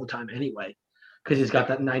mustache all the time anyway. Because he's got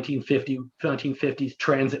that 1950s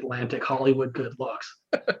transatlantic Hollywood good looks.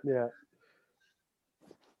 Yeah.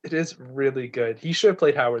 It is really good. He should have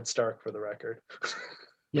played Howard Stark, for the record.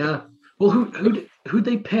 Yeah. Well, who'd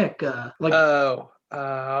they pick?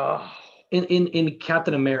 In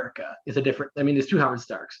Captain America is a different. I mean, there's two Howard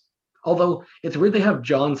Starks. Although it's weird they have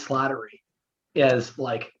John Slattery as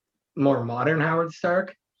like more modern Howard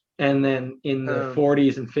Stark, and then in the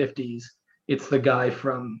 40s and 50s, it's the guy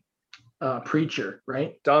from Preacher,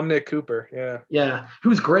 right? Dominic Cooper. Yeah. Yeah,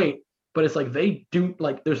 who's great. But it's like they do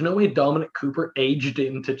like. There's no way Dominic Cooper aged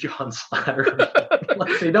into John Slattery.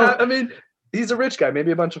 Like they don't. I mean, he's a rich guy.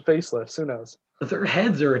 Maybe a bunch of facelifts. Who knows? Their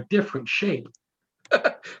heads are a different shape.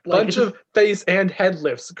 Bunch of face and head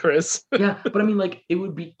lifts, Chris. Yeah, but I mean, like it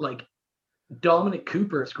would be like Dominic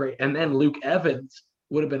Cooper is great, and then Luke Evans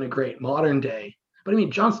would have been a great modern day. But I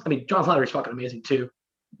mean, John Slattery's fucking amazing too.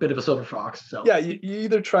 Bit of a silver fox. So yeah, you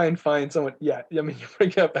either try and find someone. Yeah, I mean, you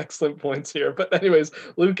bring up excellent points here. But anyways,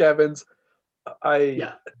 Luke Evans, God,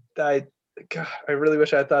 I really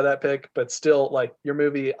wish I had thought of that pick, but still, like your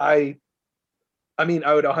movie, I mean,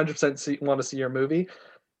 I would 100% want to see your movie,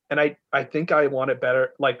 and I think I want it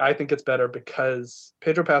better. Like I think it's better because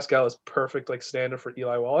Pedro Pascal is perfect, like stand-in for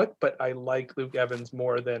Eli Wallach, but I like Luke Evans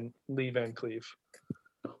more than Lee Van Cleef.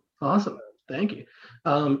 Awesome, thank you.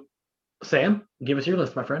 Sam, give us your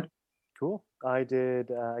list, my friend. Cool. I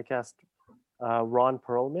cast Ron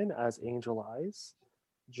Perlman as Angel Eyes,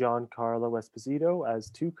 Giancarlo Esposito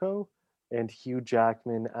as Tuco, and Hugh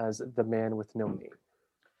Jackman as the Man with No Name.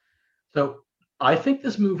 So I think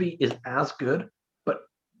this movie is as good, but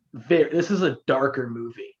this is a darker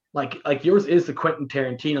movie. Like yours is the Quentin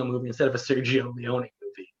Tarantino movie instead of a Sergio Leone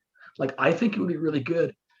movie. Like I think it would be really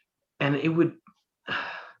good, and it would.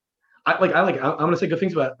 I'm gonna say good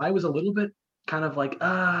things about it. I was a little bit kind of like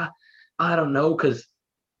I don't know, because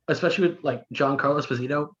especially with like Giancarlo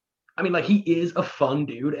Esposito, I mean like he is a fun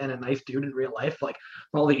dude and a nice dude in real life, like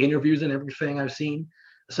all the interviews and everything I've seen.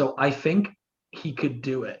 So I think he could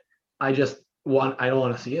do it. I don't want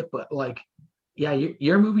to see it, but like yeah,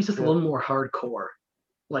 your movie's just a little more hardcore.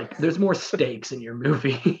 Like there's more stakes in your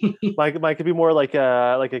movie. Mike could be more like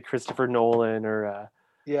a Christopher Nolan or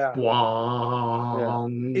Yeah.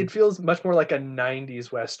 It feels much more like a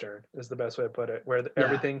 90s Western is the best way to put it, where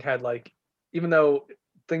everything had like, even though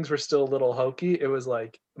things were still a little hokey, it was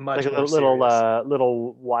like much like more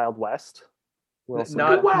little Wild West. Not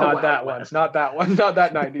that one. Not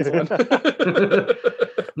that 90s one.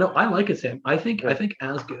 No, I like it, Sam. I think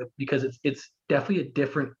as good because it's definitely a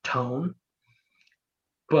different tone,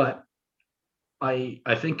 but I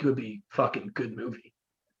think it would be fucking good movie.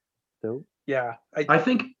 So yeah, I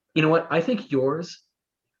think you know what I think yours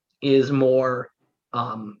is more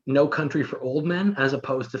No Country for Old Men as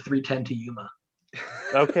opposed to 3:10 to Yuma.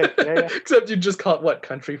 Okay, yeah. Except you just call it what,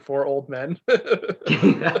 Country for Old Men?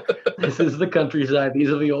 Yeah, this is the countryside. These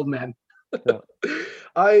are the old men.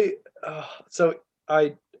 I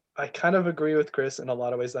kind of agree with Chris in a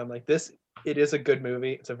lot of ways. I'm like it is a good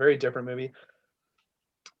movie. It's a very different movie.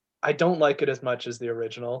 I don't like it as much as the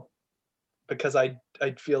original because I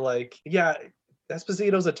feel like, yeah,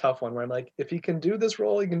 Esposito's a tough one where I'm like, if he can do this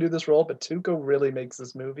role, he can do this role, but Tuco really makes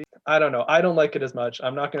this movie. I don't know. I don't like it as much.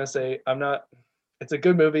 It's a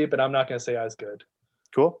good movie, but I'm not going to say as good.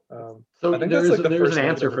 Cool. So I think there's an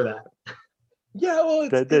answer for that. Yeah, well,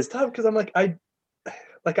 it's tough because I'm like, I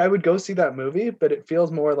would go see that movie, but it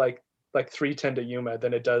feels more like 3:10 to Yuma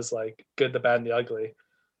than it does like Good, the Bad, and the Ugly.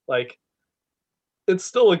 Like, it's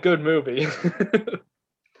still a good movie.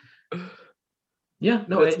 Yeah,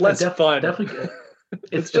 no, it's less fun. Definitely good.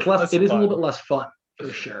 It's less. It is a little bit less fun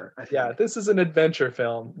for sure. I think. Yeah, this is an adventure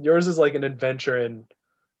film. Yours is like an adventure in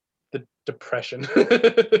the Depression.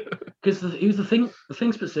 Because the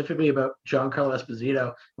thing specifically about Giancarlo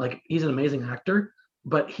Esposito, like he's an amazing actor,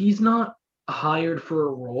 but he's not hired for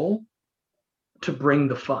a role to bring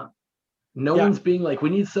the fun. No one's being like,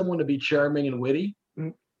 we need someone to be charming and witty.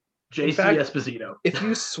 JC Esposito. If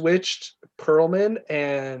you switched Perlman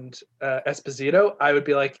and Esposito, I would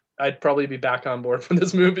be like, I'd probably be back on board for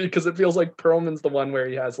this movie because it feels like Perlman's the one where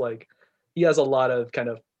he has a lot of kind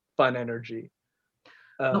of fun energy.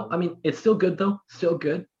 No, I mean it's still good though. Still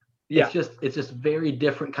good. Yeah. It's just very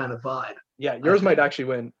different kind of vibe. Yeah, yours might actually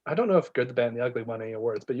win. I don't know if Good, the Bad, and the Ugly won any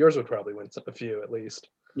awards, but yours would probably win a few at least.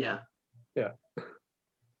 Yeah. Yeah.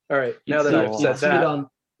 All right. Now that I've said that.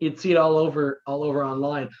 You'd see it all over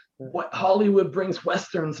online. What Hollywood brings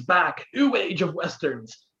Westerns back. New age of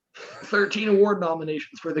Westerns. 13 award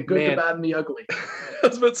nominations for The Good, the Bad, and the Ugly. I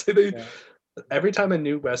was about to say every time a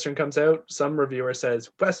new Western comes out, some reviewer says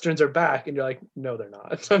Westerns are back, and you're like, no, they're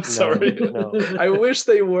not. I'm sorry. No. I wish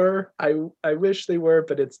they were. I wish they were,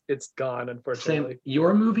 but it's gone, unfortunately. Sam,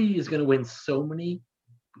 your movie is going to win so many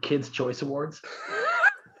Kids' Choice Awards.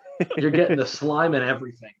 You're getting the slime and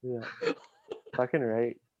everything. Yeah. Fucking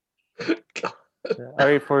right. Yeah. All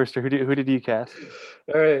right, Forrester, who did you cast?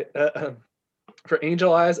 All right. For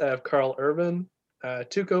Angel Eyes, I have Carl Urban,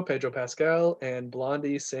 Tuco Pedro Pascal, and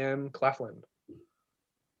Blondie Sam Claflin.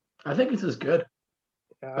 I think this is good.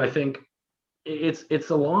 I think it's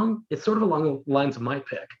sort of along the lines of my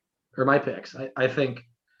picks. I think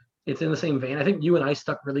it's in the same vein. I think you and I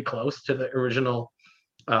stuck really close to the original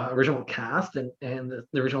cast and the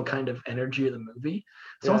original kind of energy of the movie.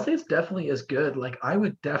 So I'll say it's definitely as good. Like I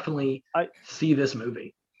would definitely see this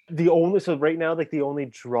movie. Right now, like the only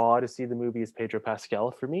draw to see the movie is Pedro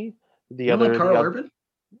Pascal for me. Carl Urban?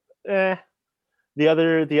 The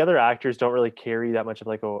other actors don't really carry that much of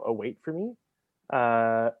like a weight for me.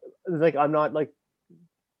 Like I'm not like,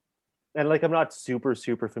 and like I'm not super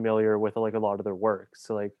familiar with like a lot of their work.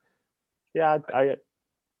 So like, yeah,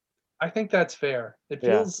 I think that's fair. It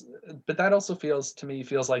feels, but that also feels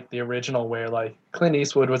like the original, where like Clint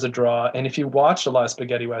Eastwood was a draw, and if you watched a lot of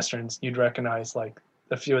spaghetti westerns, you'd recognize like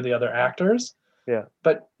a few of the other actors. Yeah.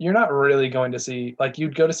 But you're not really going to see, like,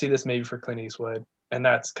 you'd go to see this maybe for Clint Eastwood, and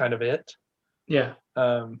that's kind of it. Yeah.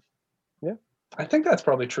 Yeah. I think that's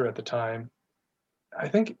probably true at the time. I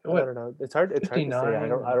think I don't know. It's hard to say. I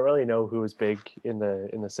don't really know who was big in the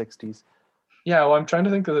 60s. Yeah, well, I'm trying to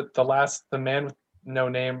think of the Man with No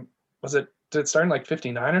Name. Did it start in like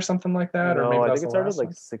 59 or something like that? No, or maybe I that's think it the started last like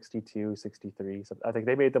one? 62, 63. So I think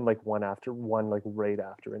they made them like one after one, like right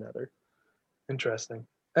after another. Interesting.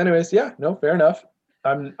 Anyways, yeah, no, fair enough.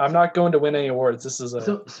 I'm not going to win any awards. This is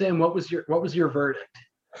So Sam, what was your verdict?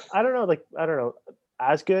 I don't know.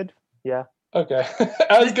 As good, yeah. Okay.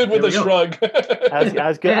 As good with a shrug.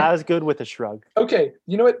 as good with a shrug. Okay,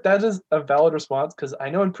 you know what? That is a valid response, because I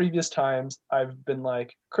know in previous times I've been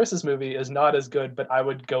like, Chris's movie is not as good, but I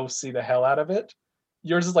would go see the hell out of it.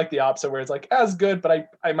 Yours is like the opposite, where it's like as good, but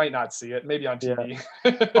I might not see it, maybe on TV.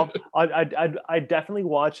 Yeah. I'd definitely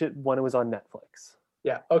watch it when it was on Netflix.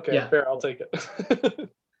 Yeah. Okay. Yeah. Fair. I'll take it.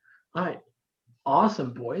 All right.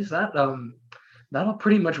 Awesome, boys. That'll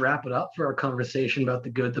pretty much wrap it up for our conversation about the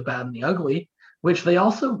good, the bad, and the ugly, which they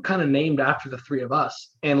also kind of named after the three of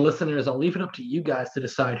us. And listeners, I'll leave it up to you guys to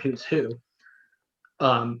decide who's who.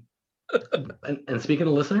 And speaking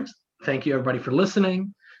of listeners, thank you everybody for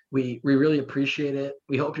listening. We really appreciate it.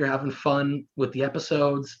 We hope you're having fun with the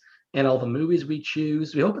episodes and all the movies we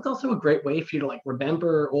choose. We hope it's also a great way for you to like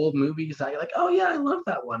remember old movies that you're like, oh yeah, I love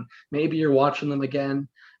that one. Maybe you're watching them again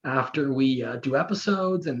after we do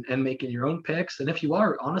episodes and making your own picks. And if you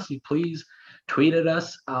are, honestly, please tweet at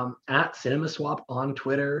us at CinemaSwap on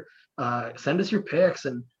Twitter. Send us your picks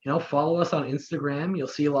and follow us on Instagram. You'll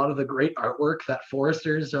see a lot of the great artwork that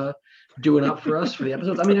Forrester's doing up for us for the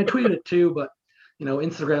episodes. I mean, I tweeted it too, but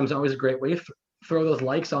Instagram's always a great way to throw those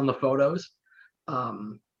likes on the photos.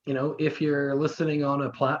 If you're listening on a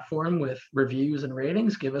platform with reviews and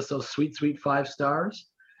ratings, give us those sweet 5 stars,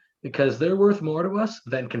 because they're worth more to us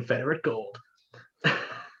than Confederate gold.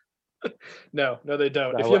 No, they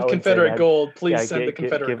don't. No, If you have Confederate gold, please send the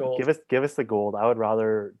Confederate gold. Give us the gold. I would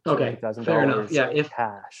rather $200,000 fair enough. Yeah,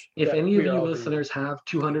 cash. If any of you listeners have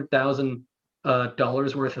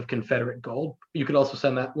 $200,000 worth of Confederate gold, you could also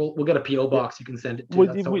send that. We'll get a PO box. You can send it to.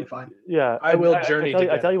 That's totally fine. Yeah, I will journey.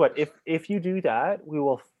 I tell you what. If you do that, we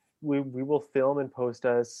will film and post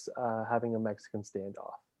us having a Mexican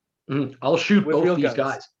standoff. Mm-hmm. I'll shoot with both these guns.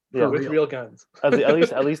 guys. With real guns.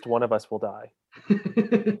 At least one of us will die.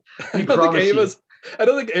 I don't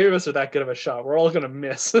think any of us are that good of a shot. We're all gonna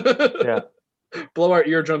miss. Yeah. Blow our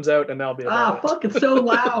eardrums out, and that'll be about it. Fuck! It's so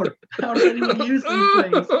loud. How does anyone use these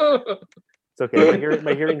things? It's okay.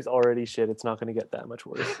 My hearing's already shit. It's not going to get that much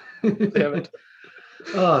worse. Damn it.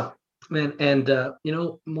 Man, and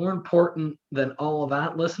more important than all of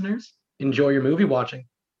that, listeners, enjoy your movie watching.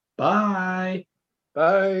 Bye.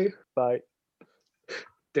 Bye. Bye.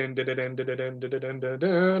 Dun, dun, dun, dun, dun, dun, dun, dun, dun,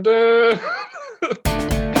 dun, dun.